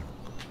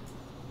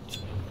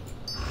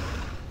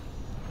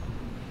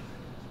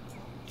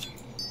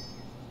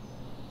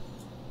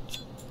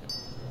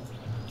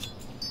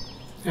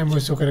 And we're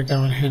still going to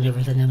go and hand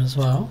everything in as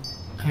well.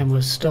 And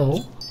we're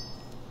still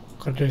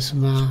got to do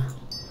some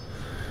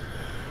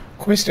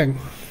questing.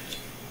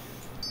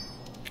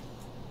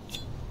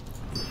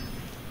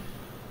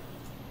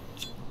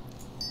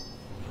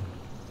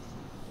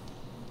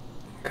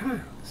 Okay,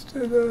 let's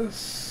do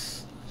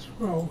this. Let's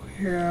roll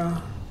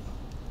here.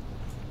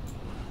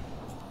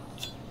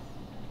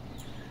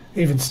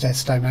 Even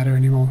stats don't matter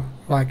anymore.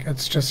 Like,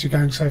 it's just you're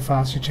going so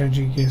fast, you're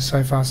changing gears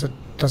so fast, it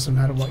doesn't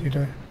matter what you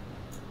do.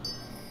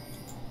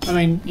 I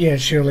mean, yeah,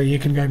 surely you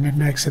can go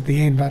mid-max at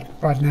the end, but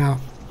right now,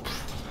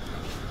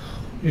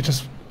 you're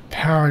just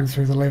powering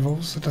through the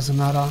levels, it doesn't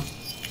matter.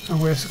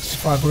 And we're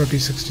 65, we'll be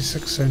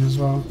 66 soon as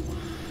well.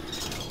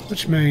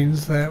 Which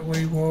means that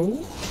we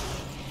will...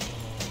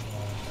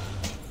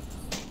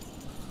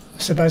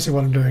 So basically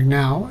what I'm doing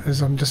now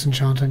is I'm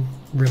disenchanting,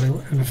 really,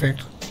 in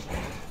effect,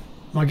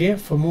 my gear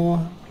for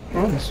more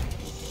bronze.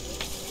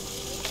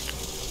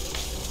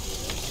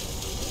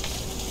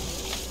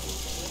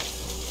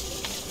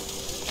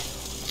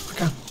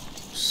 Okay,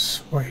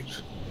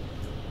 sweet.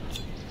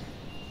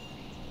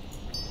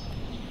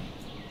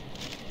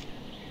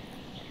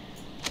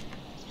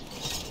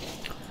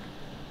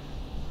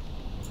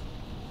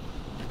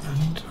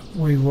 And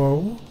we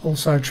will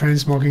also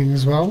transmogging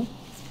as well.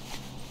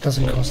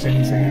 Doesn't cost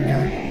anything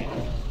again.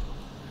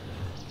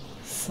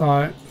 So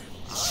I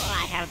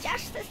have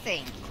just the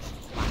thing.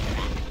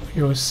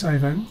 you're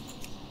saving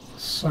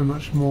so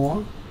much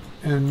more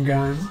in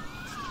game.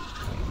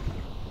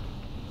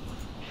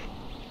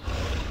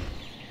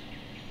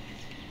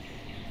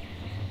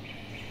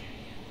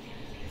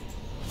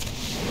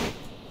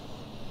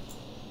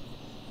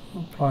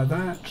 Apply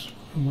that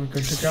and we're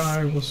good to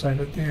go. We'll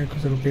save it there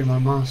because it'll be my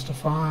master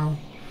file.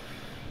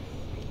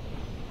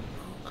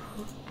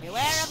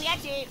 Beware of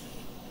Yeti.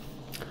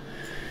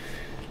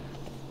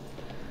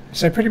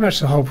 So pretty much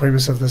the whole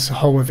premise of this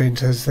whole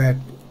event is that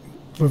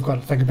we've got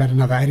to think about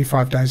another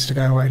 85 days to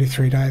go, or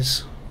 83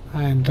 days,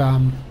 and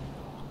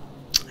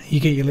you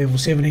get your level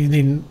 70, and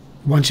then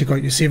once you've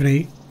got your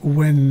 70,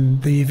 when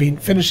the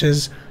event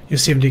finishes, your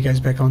 70 goes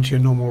back onto your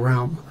normal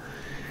realm.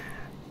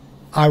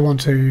 I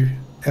want to,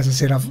 as I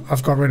said,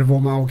 I've got rid of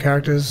all my old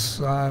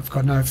characters, I've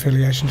got no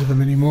affiliation to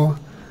them anymore,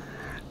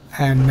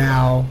 and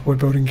now we're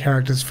building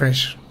characters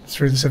fresh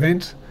through this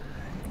event,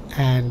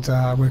 and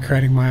we're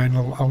creating my own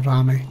little old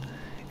army.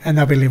 And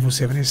they'll be level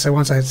 70. So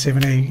once I hit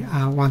 70,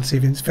 once the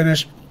event's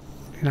finished,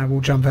 you know, we'll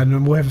jump in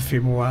and we'll have a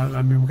few more.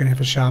 I mean, we're going to have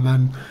a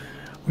shaman,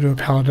 we'll do a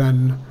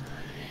paladin,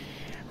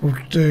 we'll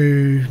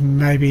do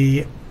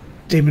maybe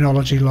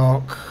demonology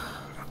lock,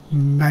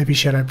 maybe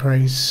shadow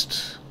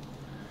priest,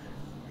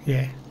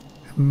 yeah,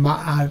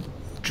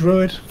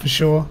 druid for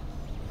sure.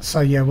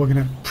 So yeah, we're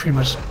going to pretty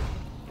much,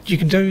 you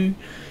can do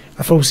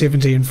a full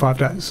 70 in 5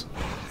 days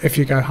if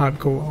you go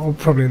hardcore, or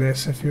probably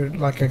less if you're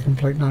like a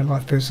complete no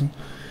life person.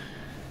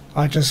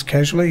 I just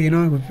casually, you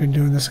know, we've been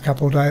doing this a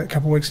couple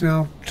of weeks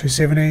now,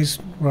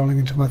 270s, rolling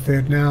into my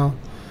third now,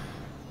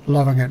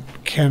 loving it,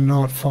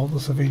 cannot fault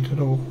this event at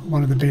all,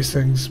 one of the best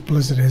things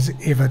Blizzard has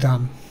ever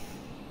done.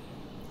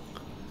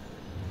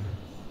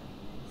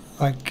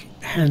 Like,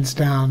 hands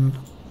down,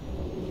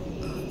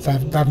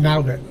 they've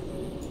nailed it.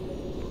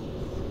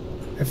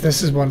 If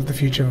this is what the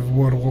future of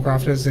World of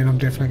Warcraft is, then I'm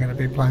definitely going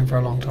to be playing for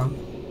a long time.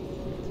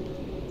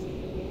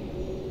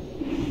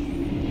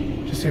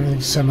 Just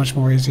everything's so much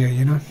more easier,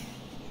 you know?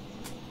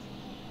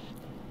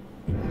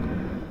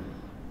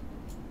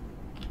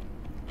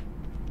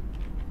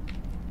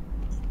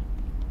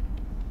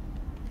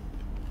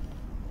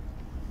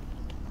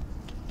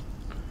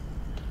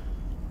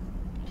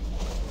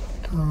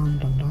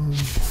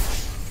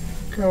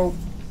 Cool.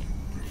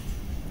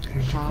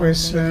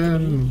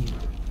 Question.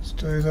 Let's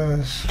do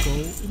this. Go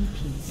in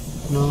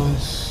peace.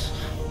 Nice.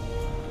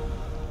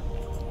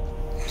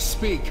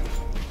 Speak.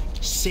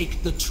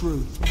 Seek the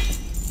truth.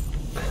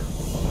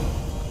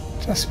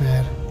 Just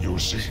mad. You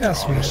seek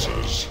Just mad.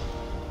 answers.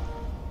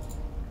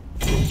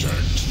 Protect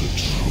the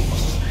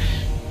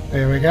truth.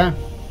 There we go.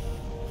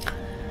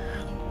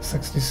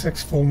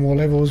 66, 4 more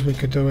levels. We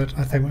could do it.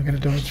 I think we're going to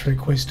do it through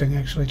questing,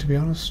 actually, to be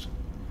honest.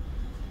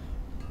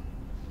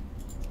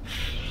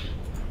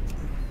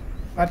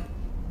 But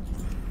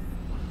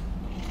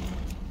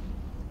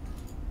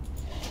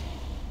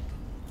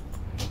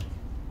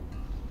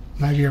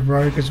maybe a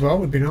rogue as well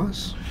would be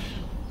nice.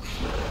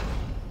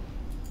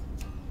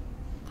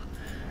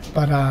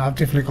 But I've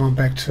definitely gone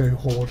back to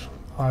Horde.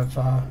 I've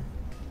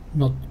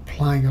not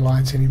playing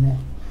Alliance anymore.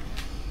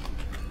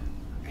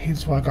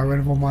 Hence why I got rid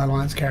of all my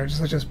Alliance characters.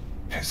 They're just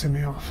pissing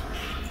me off.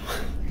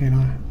 You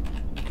know,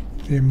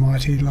 the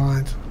mighty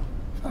Alliance.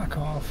 Fuck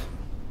off.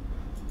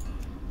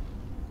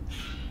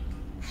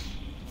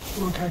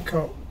 Okay,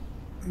 cool.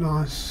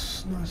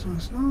 Nice, nice,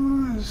 nice,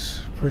 nice.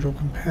 Brutal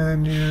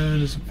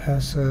Companion is a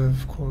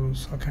passive, of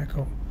course. Okay,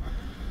 cool.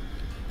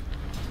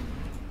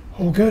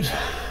 All good.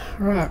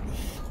 Right.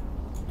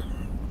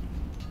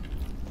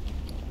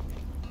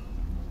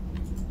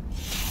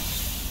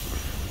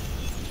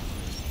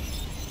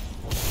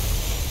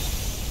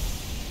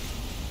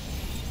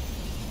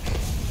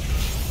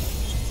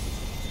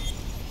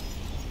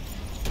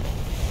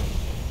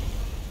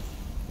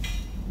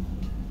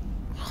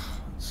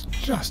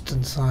 just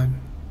insane.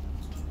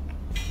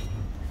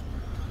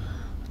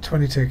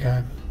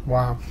 22k.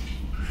 Wow.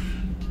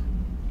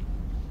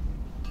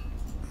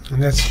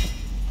 And that's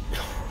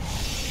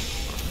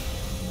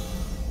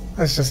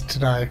just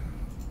today.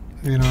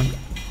 You know.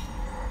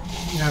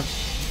 Yep.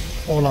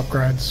 All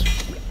upgrades.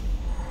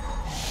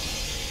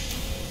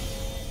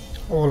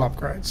 All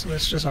upgrades. So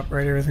let's just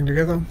upgrade everything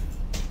together.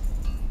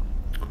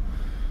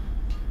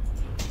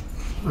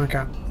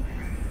 Okay.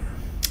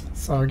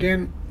 So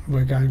again,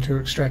 we're going to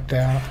extract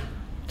our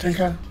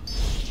tinker.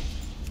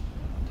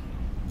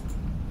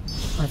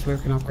 Hopefully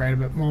we can upgrade a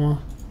bit more.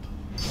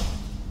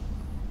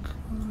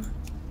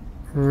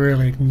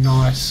 Really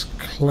nice,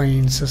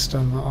 clean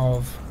system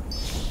of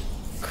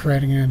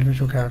creating an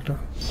individual character.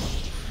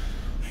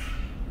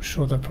 I'm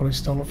sure they probably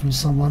stole it from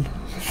someone.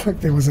 I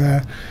think there was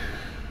a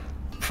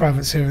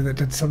private server that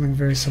did something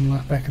very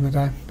similar back in the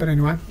day. But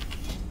anyway.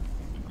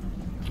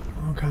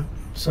 Okay.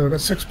 So we've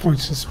got 6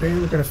 points to spare.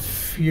 We've got a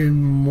few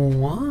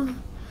more.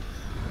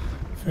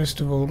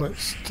 First of all,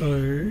 let's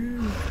do...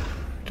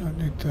 Don't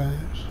need that.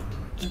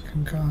 That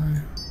can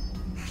go.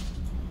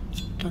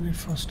 Don't need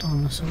frost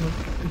armor, so we'll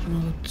get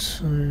another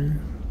 2.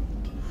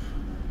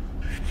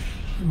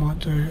 We might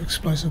do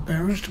explosive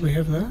barrage. Do we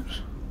have that?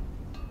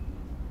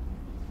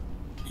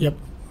 Yep,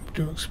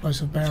 do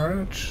explosive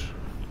barrage.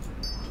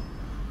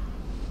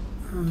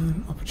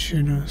 And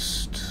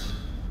opportunist.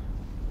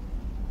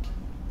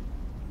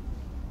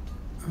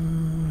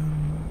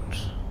 And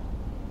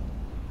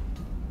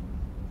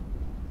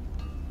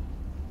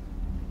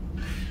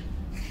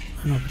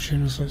an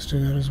opportunist, let's do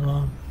that as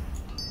well.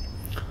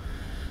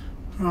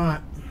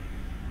 Right.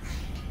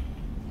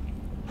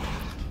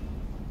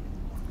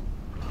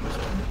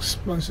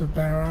 Explosive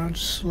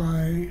barrage,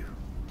 slay.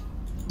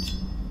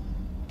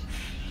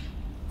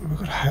 We've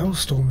got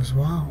hailstorm as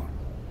well.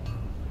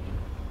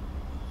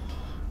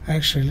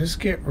 Actually, let's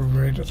get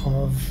rid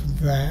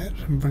of that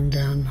and bring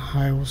down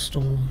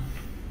hailstorm.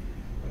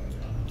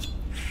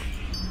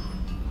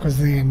 Because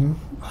then...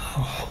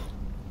 Oh.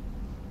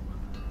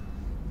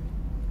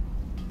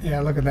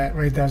 Yeah, look at that.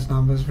 Read those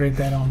numbers. Read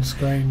that on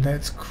screen.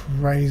 That's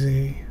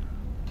crazy.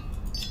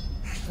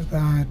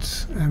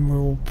 That, and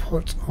we'll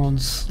put on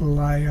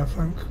slay, I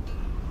think.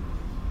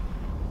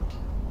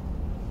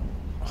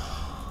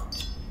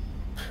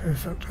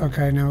 Perfect.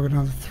 Okay, now we've got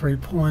another 3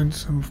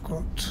 points, and we've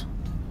got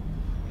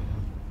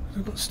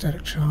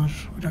static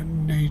charge. We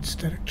don't need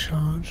static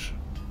charge.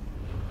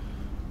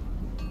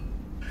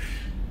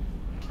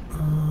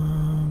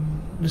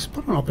 Let's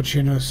put an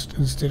opportunist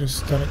instead of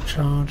static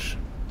charge.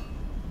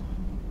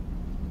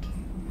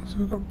 So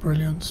we've got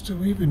brilliance. Do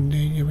we even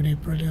need? Yeah, we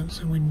need brilliance,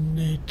 and we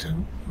need to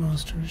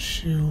master his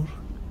shield.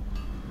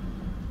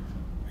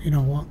 You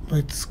know what?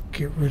 Let's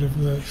get rid of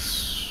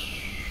this.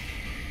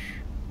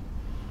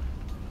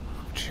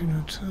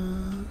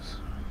 Opportunities.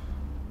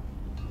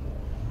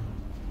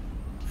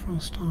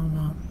 Frost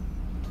armor.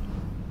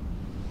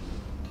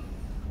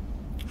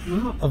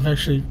 No, I've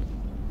actually.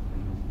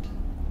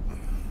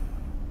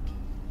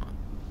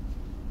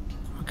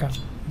 Okay,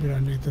 we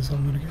don't need this.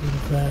 I'm going to get rid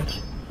of that.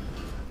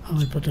 I'm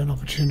going to put down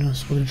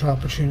opportunist. We're going to try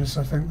opportunist,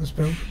 I think, this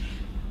build.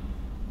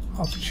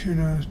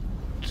 Opportunist,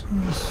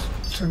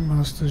 Tank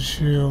Master's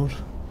shield,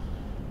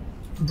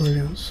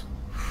 brilliance.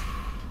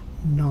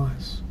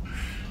 Nice.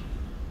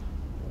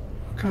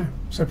 Okay,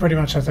 so pretty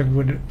much I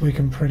think we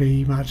can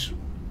pretty much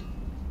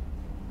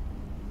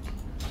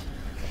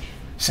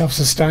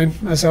self-sustain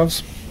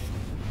ourselves.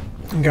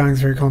 Going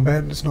through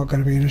combat, it's not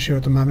going to be an issue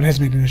at the moment. It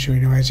hasn't been an issue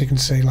anyway, as you can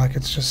see. Like,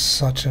 it's just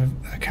such a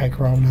cake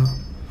roll now.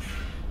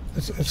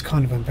 It's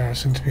kind of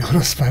embarrassing, to be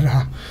honest, but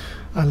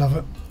I love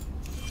it.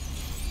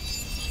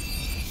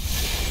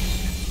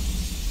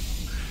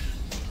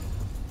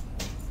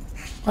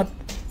 What?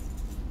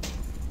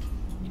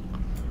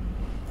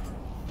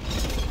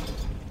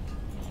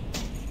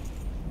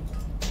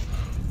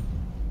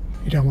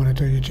 You don't want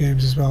to do your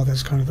jams as well.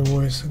 That's kind of the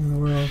worst thing in the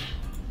world.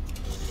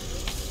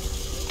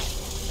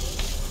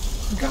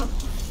 Okay.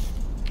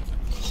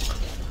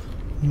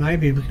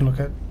 Maybe we can look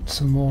at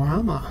some more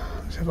armor.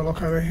 Let's have a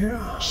look over here.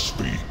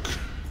 Speak.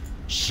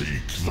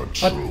 Seek the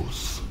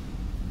truth.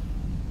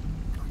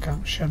 Okay,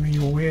 show me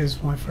your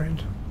wares, my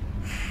friend.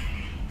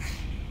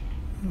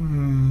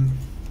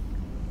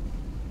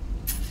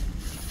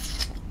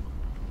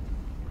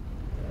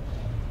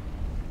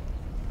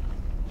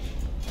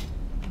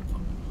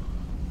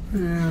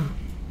 Yeah,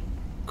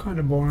 kind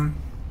of boring.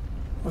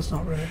 That's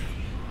not really.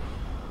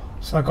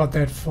 So I got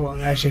that for,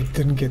 actually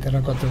didn't get that,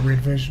 I got the red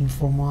version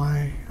for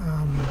my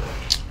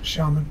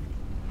shaman.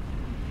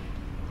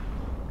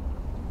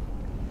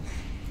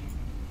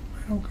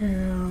 Okay.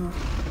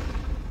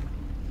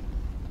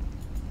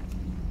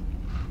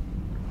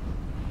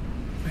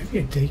 Maybe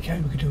a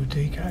DK, we could do a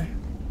DK.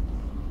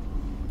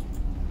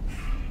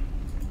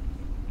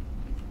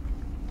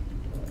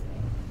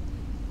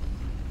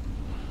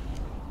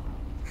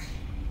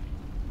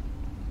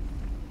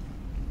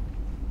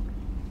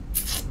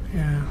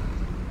 Yeah,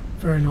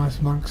 very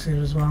nice monks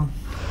here as well.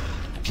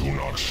 Do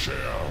not share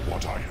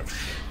what I have.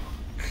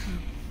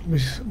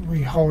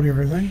 We hold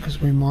everything because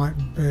we might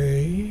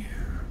be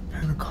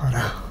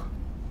Panacotta.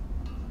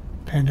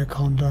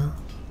 Pandaconda.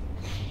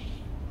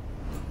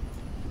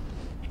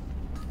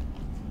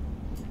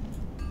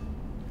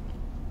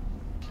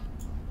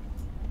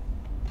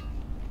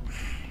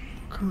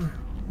 Okay.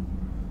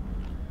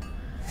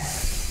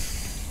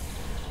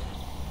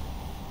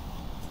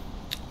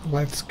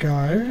 Let's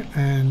go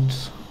and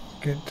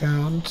get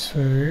down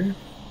to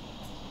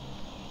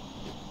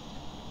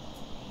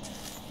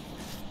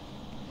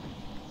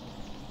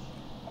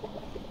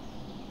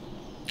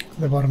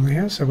the bottom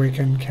here so we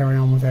can carry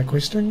on with our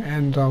questing,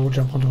 and we'll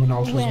jump onto an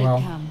alt as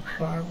well.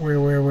 Right, we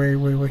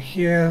were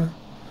here.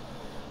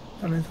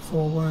 Only the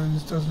 4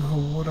 winds, doesn't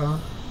hold water.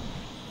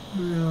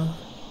 Yeah.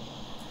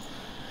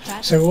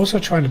 So we're also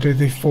trying to do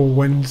the 4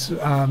 winds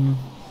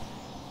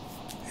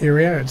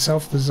area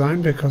itself, the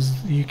zone,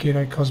 because you get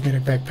a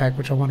cosmetic backpack,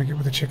 which I want to get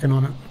with a chicken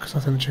on it, because I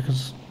think the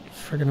chicken's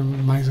friggin'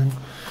 amazing.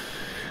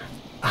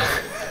 I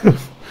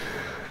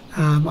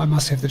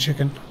must have the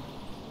chicken.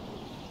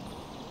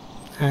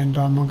 And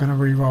I'm going to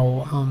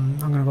re-roll, I'm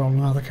going to roll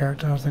another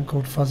character, I think,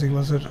 called Fuzzy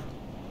Lizard.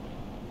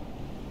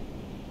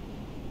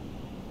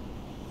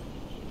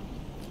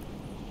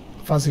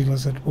 Fuzzy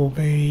Lizard will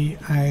be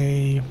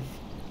a,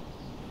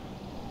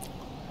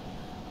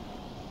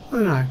 I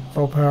don't know,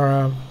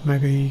 Volpera,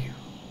 maybe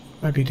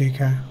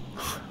DK.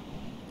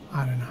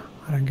 I don't know.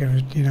 I don't give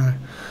it, you know,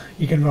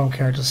 you can roll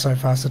characters so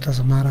fast it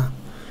doesn't matter.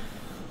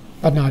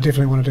 But no, I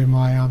definitely want to do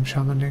my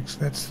Shaman next.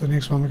 That's the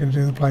next one we're going to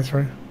do the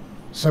playthrough.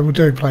 So we'll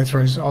do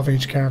playthroughs of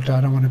each character.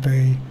 I don't want to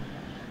be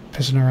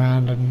pissing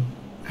around and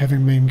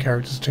having meme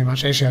characters too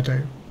much. Actually I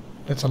do.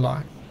 That's a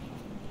lie.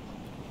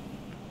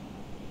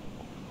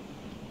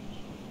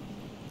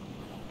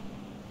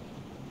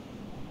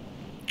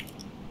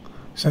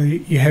 So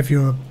you have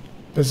your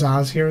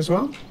bazaars here as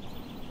well?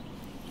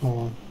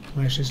 Or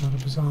actually it's not a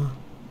bazaar.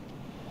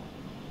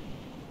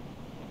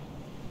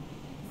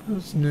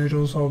 That's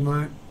noodles, old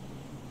mate.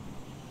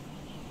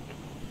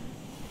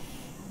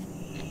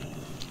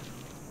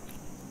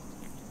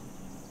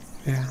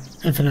 Yeah,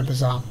 Infinite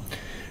Bazaar.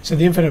 So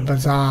the Infinite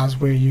Bazaar is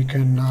where you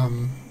can,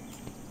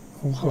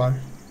 oh hello,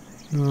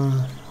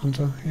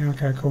 Hunter, yeah,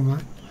 okay, cool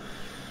mate.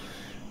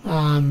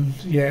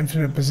 Yeah,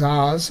 Infinite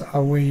Bazaars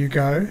are where you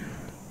go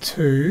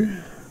to,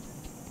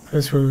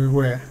 that's where we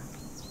were,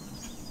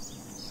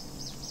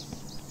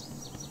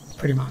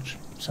 pretty much.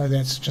 So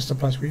that's just a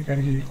place where you go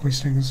to get your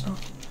questing and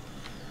stuff.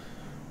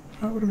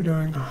 Right, what are we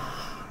doing?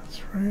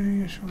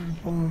 3, showing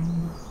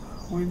bomb,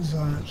 when's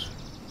that?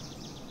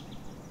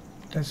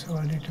 That's who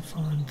I need to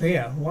find.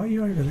 There. Why are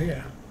you over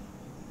there?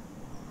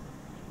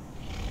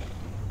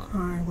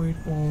 Okay, weed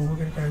ball. We're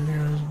going to go there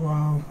as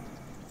well.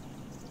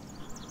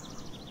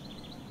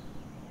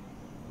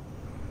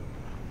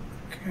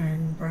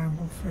 King,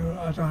 Bramblefield.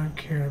 I don't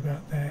care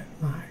about that,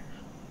 mate.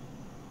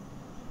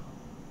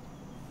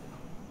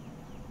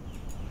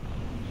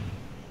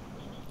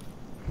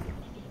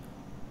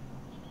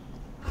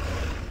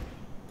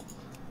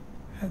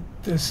 At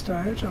this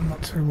stage, I'm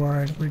not too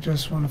worried. We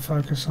just want to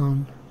focus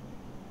on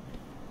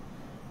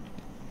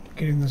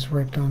getting this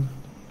rep done.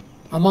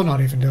 I might not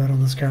even do it on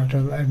this character.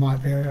 It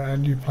might be a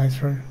new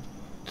playthrough,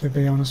 to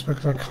be honest,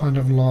 because I kind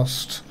of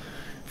lost.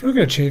 If you look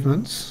at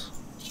achievements,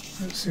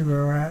 let's see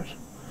where we're at.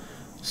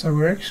 So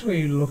we're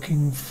actually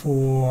looking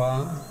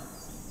for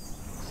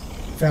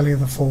Valley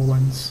of the Four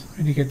Winds,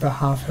 and you get the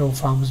Half Hill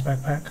Farmer's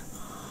Backpack.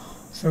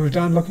 So we're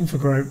done looking for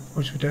group,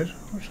 which we did,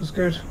 which was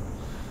good.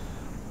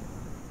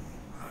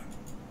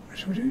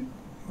 Should we do?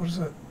 What is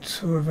it?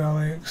 Tour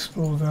Valley,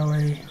 Explore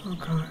Valley.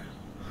 Okay.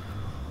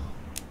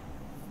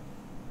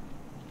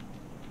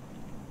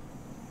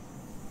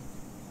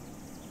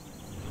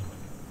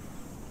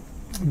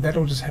 And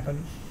that'll just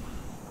happen,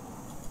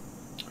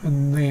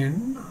 and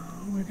then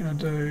we're going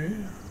to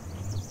do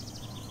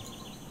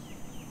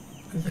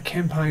the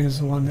campaign is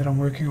the one that I'm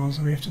working on,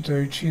 so we have to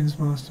do Chen's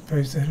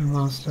Masterpiece, the Hidden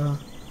Master.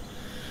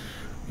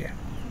 Yeah,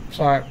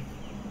 so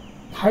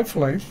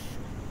hopefully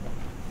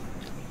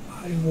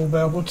I will be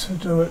able to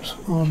do it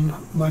on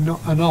my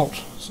an alt,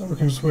 so we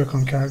can just work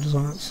on characters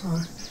on it. So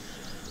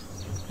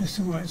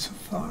estimate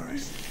Safari.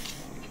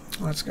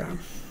 Let's go.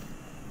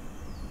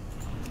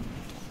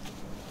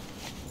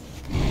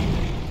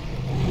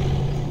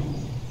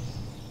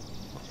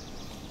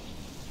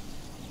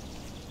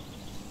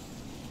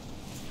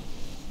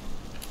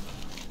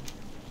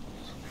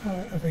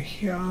 Over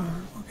here,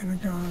 we're going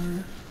to go.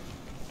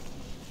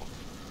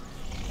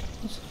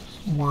 What's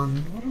this? 1.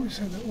 What did we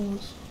say that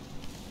was?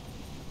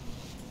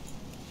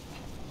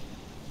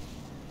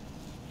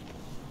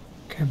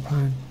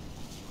 Campaign.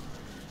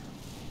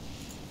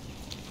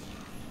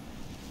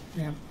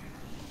 Yeah.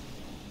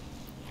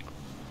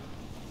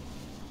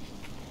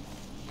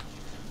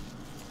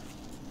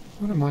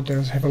 What I might do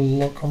is have a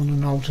look on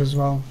an alt as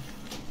well.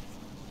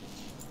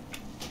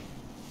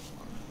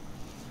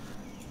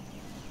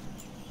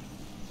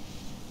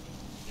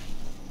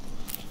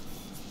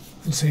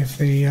 And see if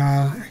the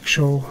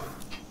actual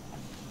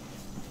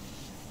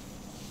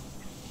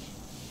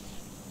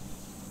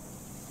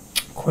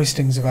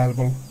questing's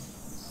available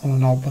on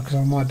an alt, because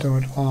I might do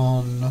it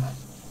on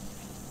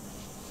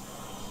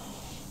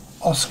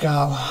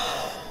Oscar.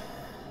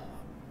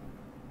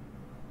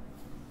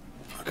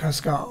 Okay,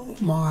 Oscar,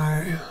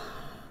 my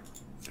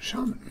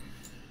shaman.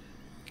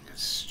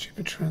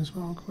 Stupid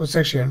transmog. Well, it's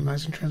actually an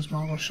amazing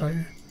transmog, I'll show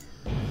you.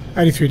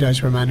 83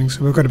 days remaining,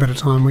 so we've got a bit of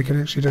time. We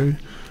can actually do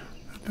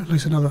at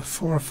least another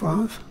 4 or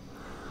 5.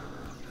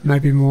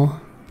 Maybe more.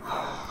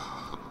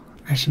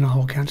 Actually, no,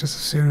 whole count just a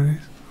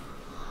series.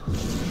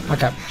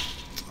 Okay,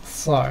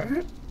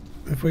 so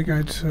if we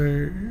go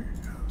to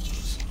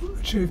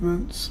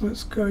achievements,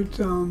 let's go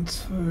down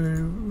to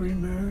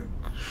remix.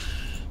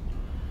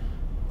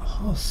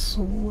 Oh,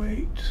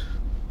 sweet.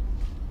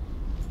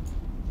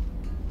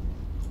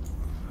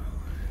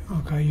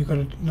 Okay, you got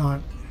to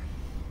no.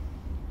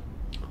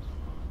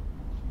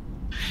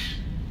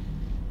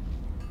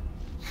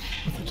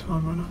 With the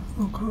time runner,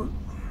 okay.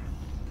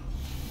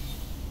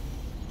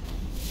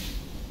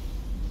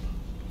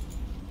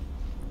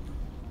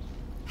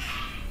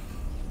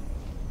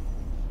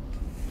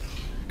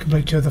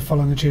 Complete 2 of the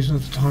following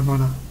achievements with the time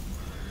runner.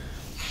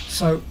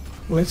 So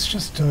let's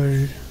just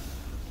do.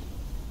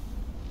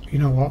 You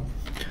know what?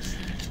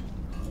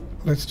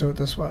 Let's do it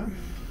this way.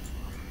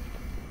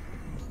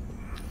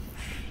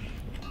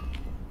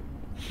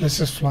 Let's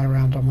just fly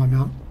around on my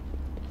mount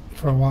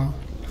for a while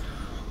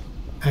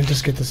and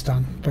just get this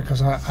done,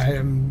 because I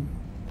am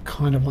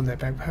kind of on that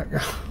backpack.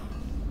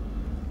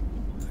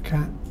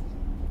 Okay.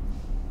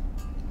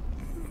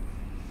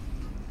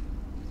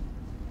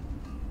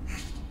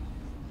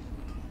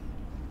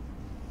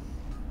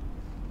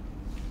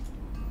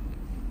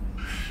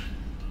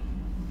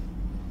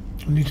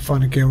 I need to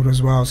find a guild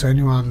as well, so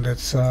anyone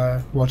that's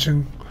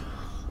watching,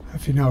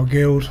 if you know a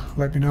guild,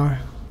 let me know.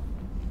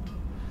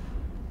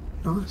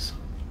 Nice.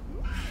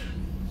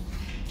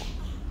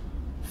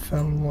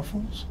 Fell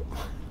waffles.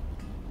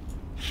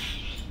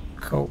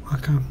 Cool,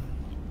 okay.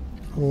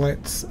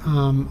 Let's,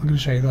 I'm going to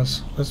show you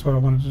this. That's what I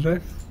wanted to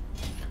do.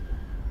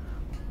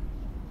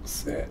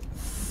 Set.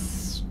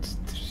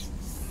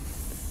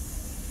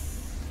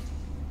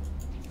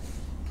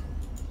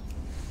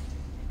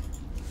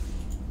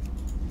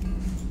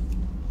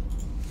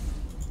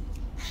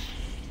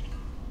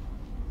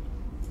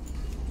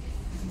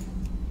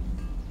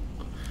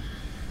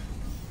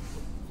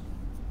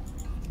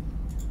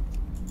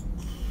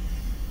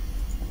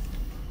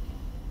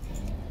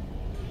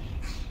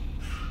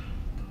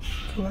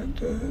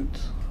 Collected.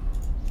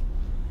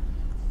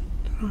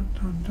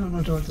 Don't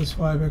I do it this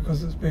way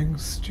because it's being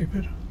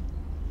stupid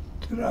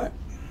today.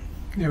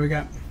 There we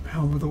go.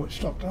 Helm with the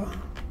Witch Doctor.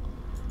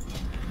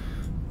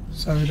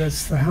 So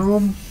that's the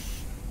helm.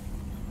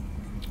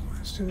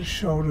 Let's do the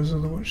shoulders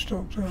of the Witch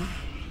Doctor.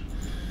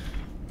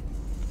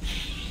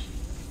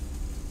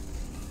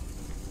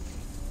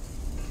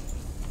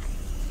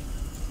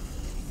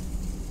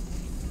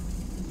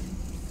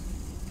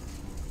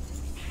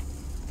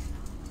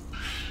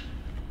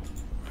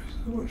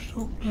 The Witch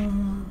Doctor.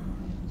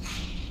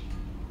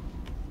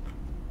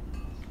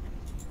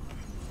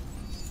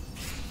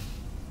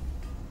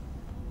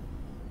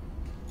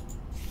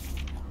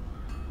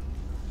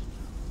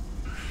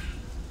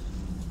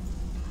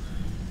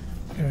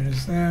 There it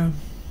is there.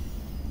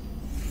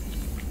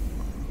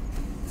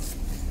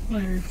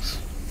 Legs.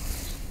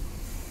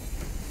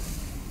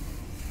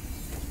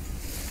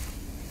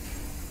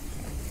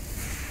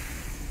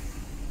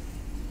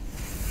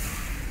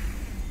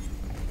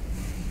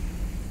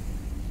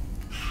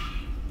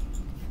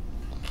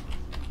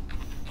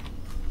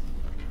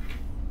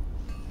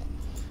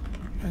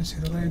 Don't see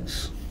the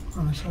legs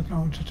unless I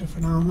go into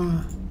different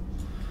armor.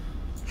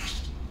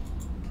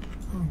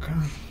 Okay.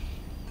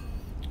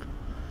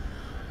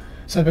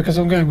 So because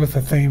I'm going with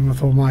the theme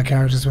with all my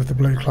characters with the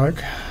blue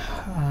cloak,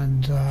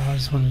 and I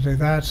just want to do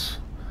that,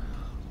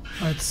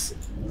 let's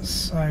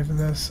save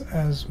this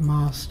as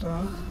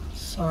master.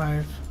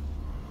 Save.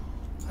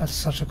 That's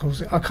such a cool.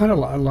 I kind of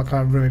like.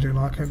 I really do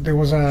like it. There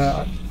was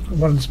a.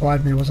 What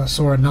inspired me was I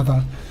saw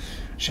another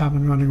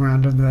shaman running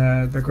around in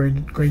the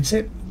green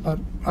set, but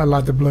I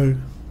like the blue.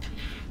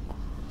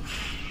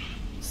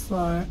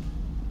 So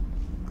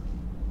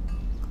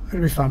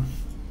it'll be fun.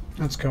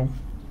 That's cool.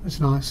 It's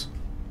nice.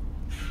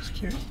 It's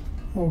cute.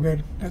 All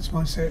good. That's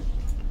my set.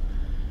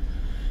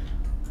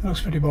 It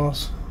looks pretty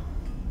boss.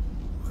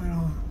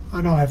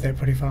 I know I have that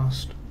pretty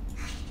fast.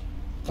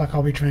 Like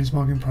I'll be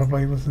transmogging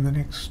probably within the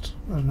next,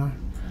 I don't know,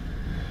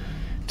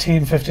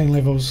 10, 15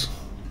 levels,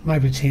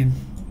 maybe 10.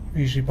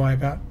 Usually by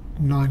about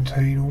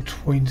 19 or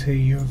 20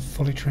 you're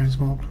fully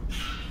transmogged.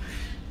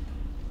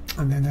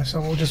 And then that's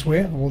all we'll just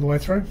wear all the way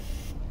through.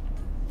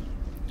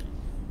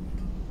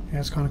 Yeah,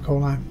 it's kind of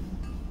cool, eh?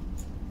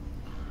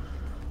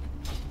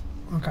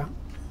 Okay.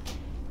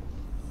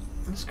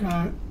 Let's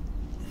go.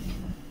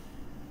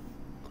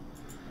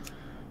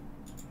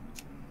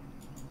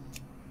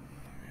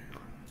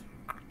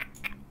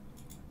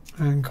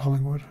 And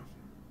Collingwood.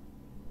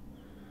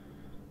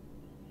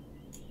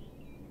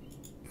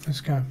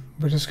 Let's go.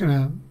 We're just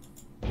gonna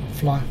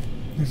fly.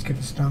 Let's get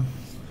this done.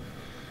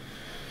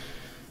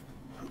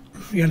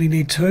 We only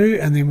need 2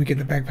 and then we get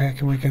the backpack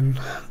and we can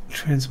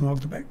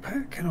transmog the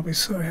backpack and I'll be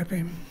so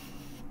happy.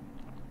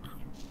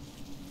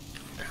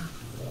 Okay.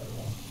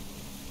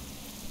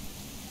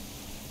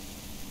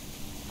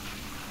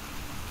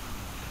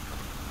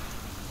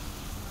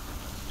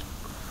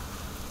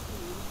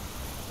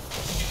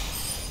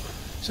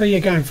 So yeah,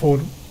 going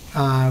forward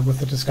with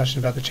the discussion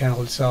about the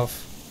channel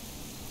itself,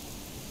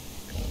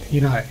 you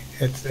know,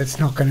 it's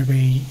not going to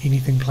be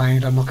anything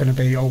planned. I'm not going to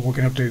be, oh, we're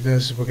going to do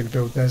this, we're going to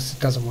build this.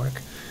 It doesn't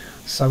work.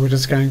 So we're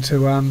just going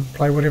to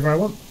play whatever I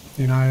want.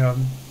 You know,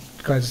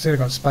 as I said, I've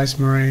got Space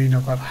Marine,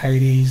 I've got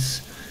Hades,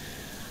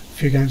 a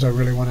few games I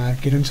really want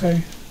to get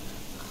into,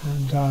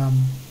 and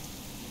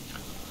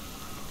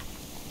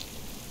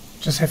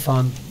just have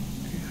fun.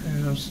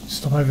 You know,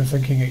 stop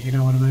overthinking it, you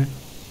know what I mean?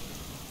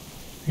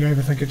 You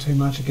overthink it too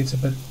much, it gets a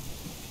bit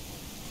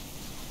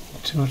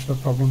too much of a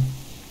problem,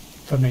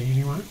 for me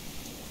anyway.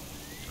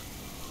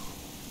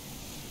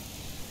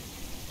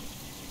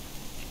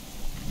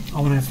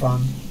 I want to have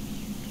fun,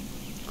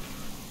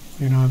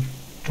 you know,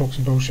 talk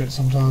some bullshit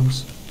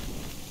sometimes,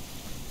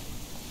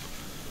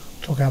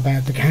 talk how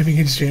bad the gaming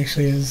industry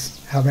actually is,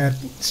 how bad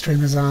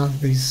streamers are,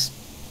 these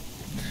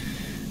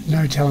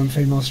no talent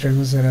female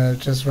streamers that are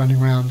just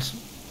running around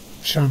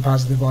showing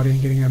parts of their body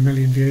and getting 1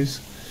 million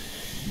views.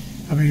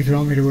 I mean, if you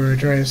want me to wear a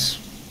dress,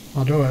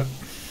 I'll do it.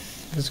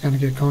 If it's going to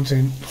get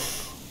content,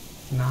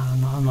 no,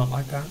 I'm not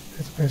like that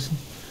as a person.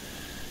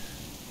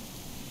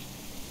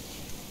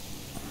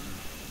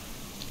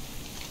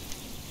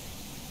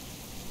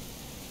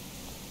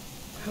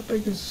 How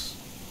big is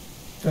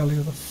Valley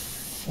of the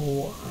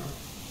Four?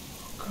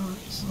 Okay,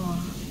 so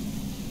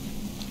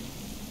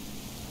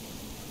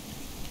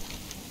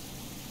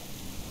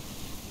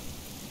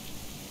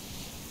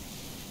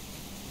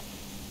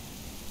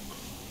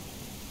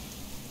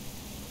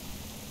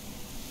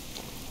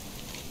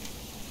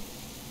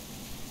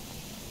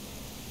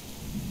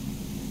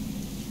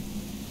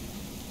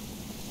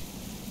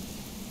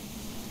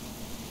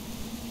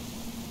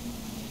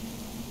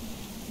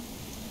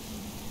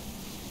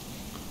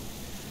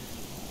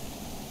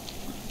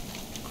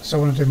I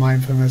want to do my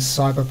infamous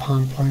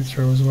Cyberpunk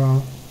playthrough as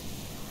well.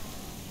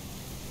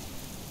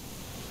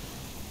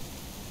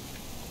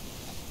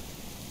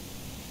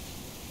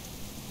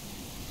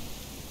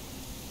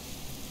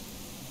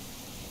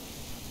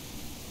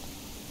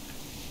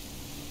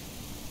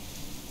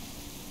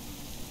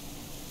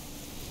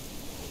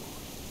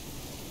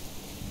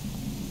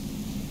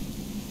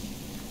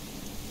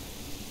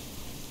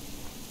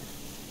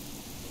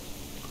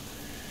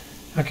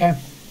 Okay.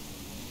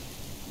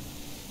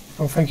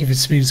 Well, thank you for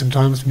spending some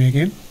time with me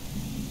again.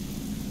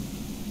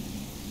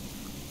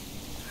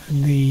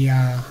 And the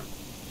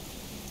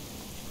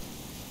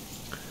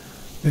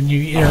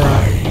new era.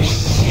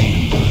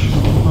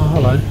 Oh,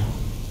 hello.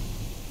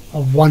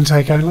 Of one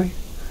take only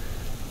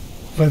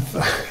with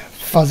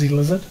Fuzzy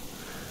Lizard.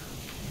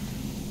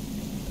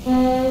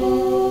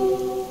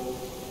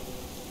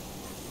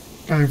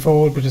 Going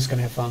forward, we're just going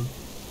to have fun.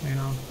 You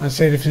know, I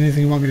said if there's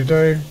anything you want me to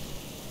do,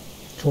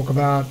 talk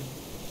about,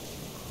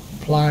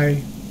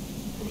 play,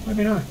 let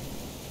me know.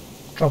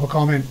 Drop a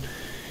comment.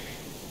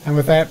 And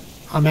with that,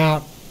 I'm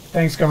out.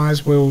 Thanks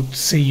guys, we'll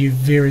see you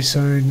very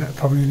soon,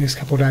 probably in the next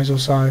couple of days or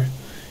so.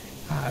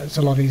 It's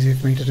a lot easier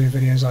for me to do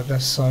videos like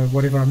this, so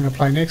whatever I'm going to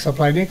play next, I'll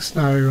play next.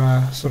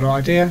 No sort of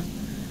idea.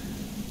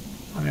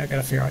 I mean, I've got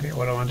a fair idea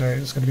what I want to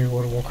do. It's going to be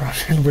World of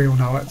Warcraft, and we all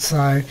know it.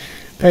 So,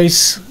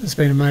 peace. It's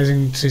been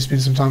amazing to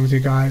spend some time with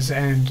you guys,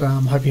 and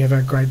hope you have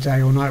a great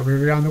day or night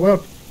wherever you are in the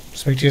world.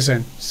 Speak to you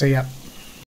soon. See ya.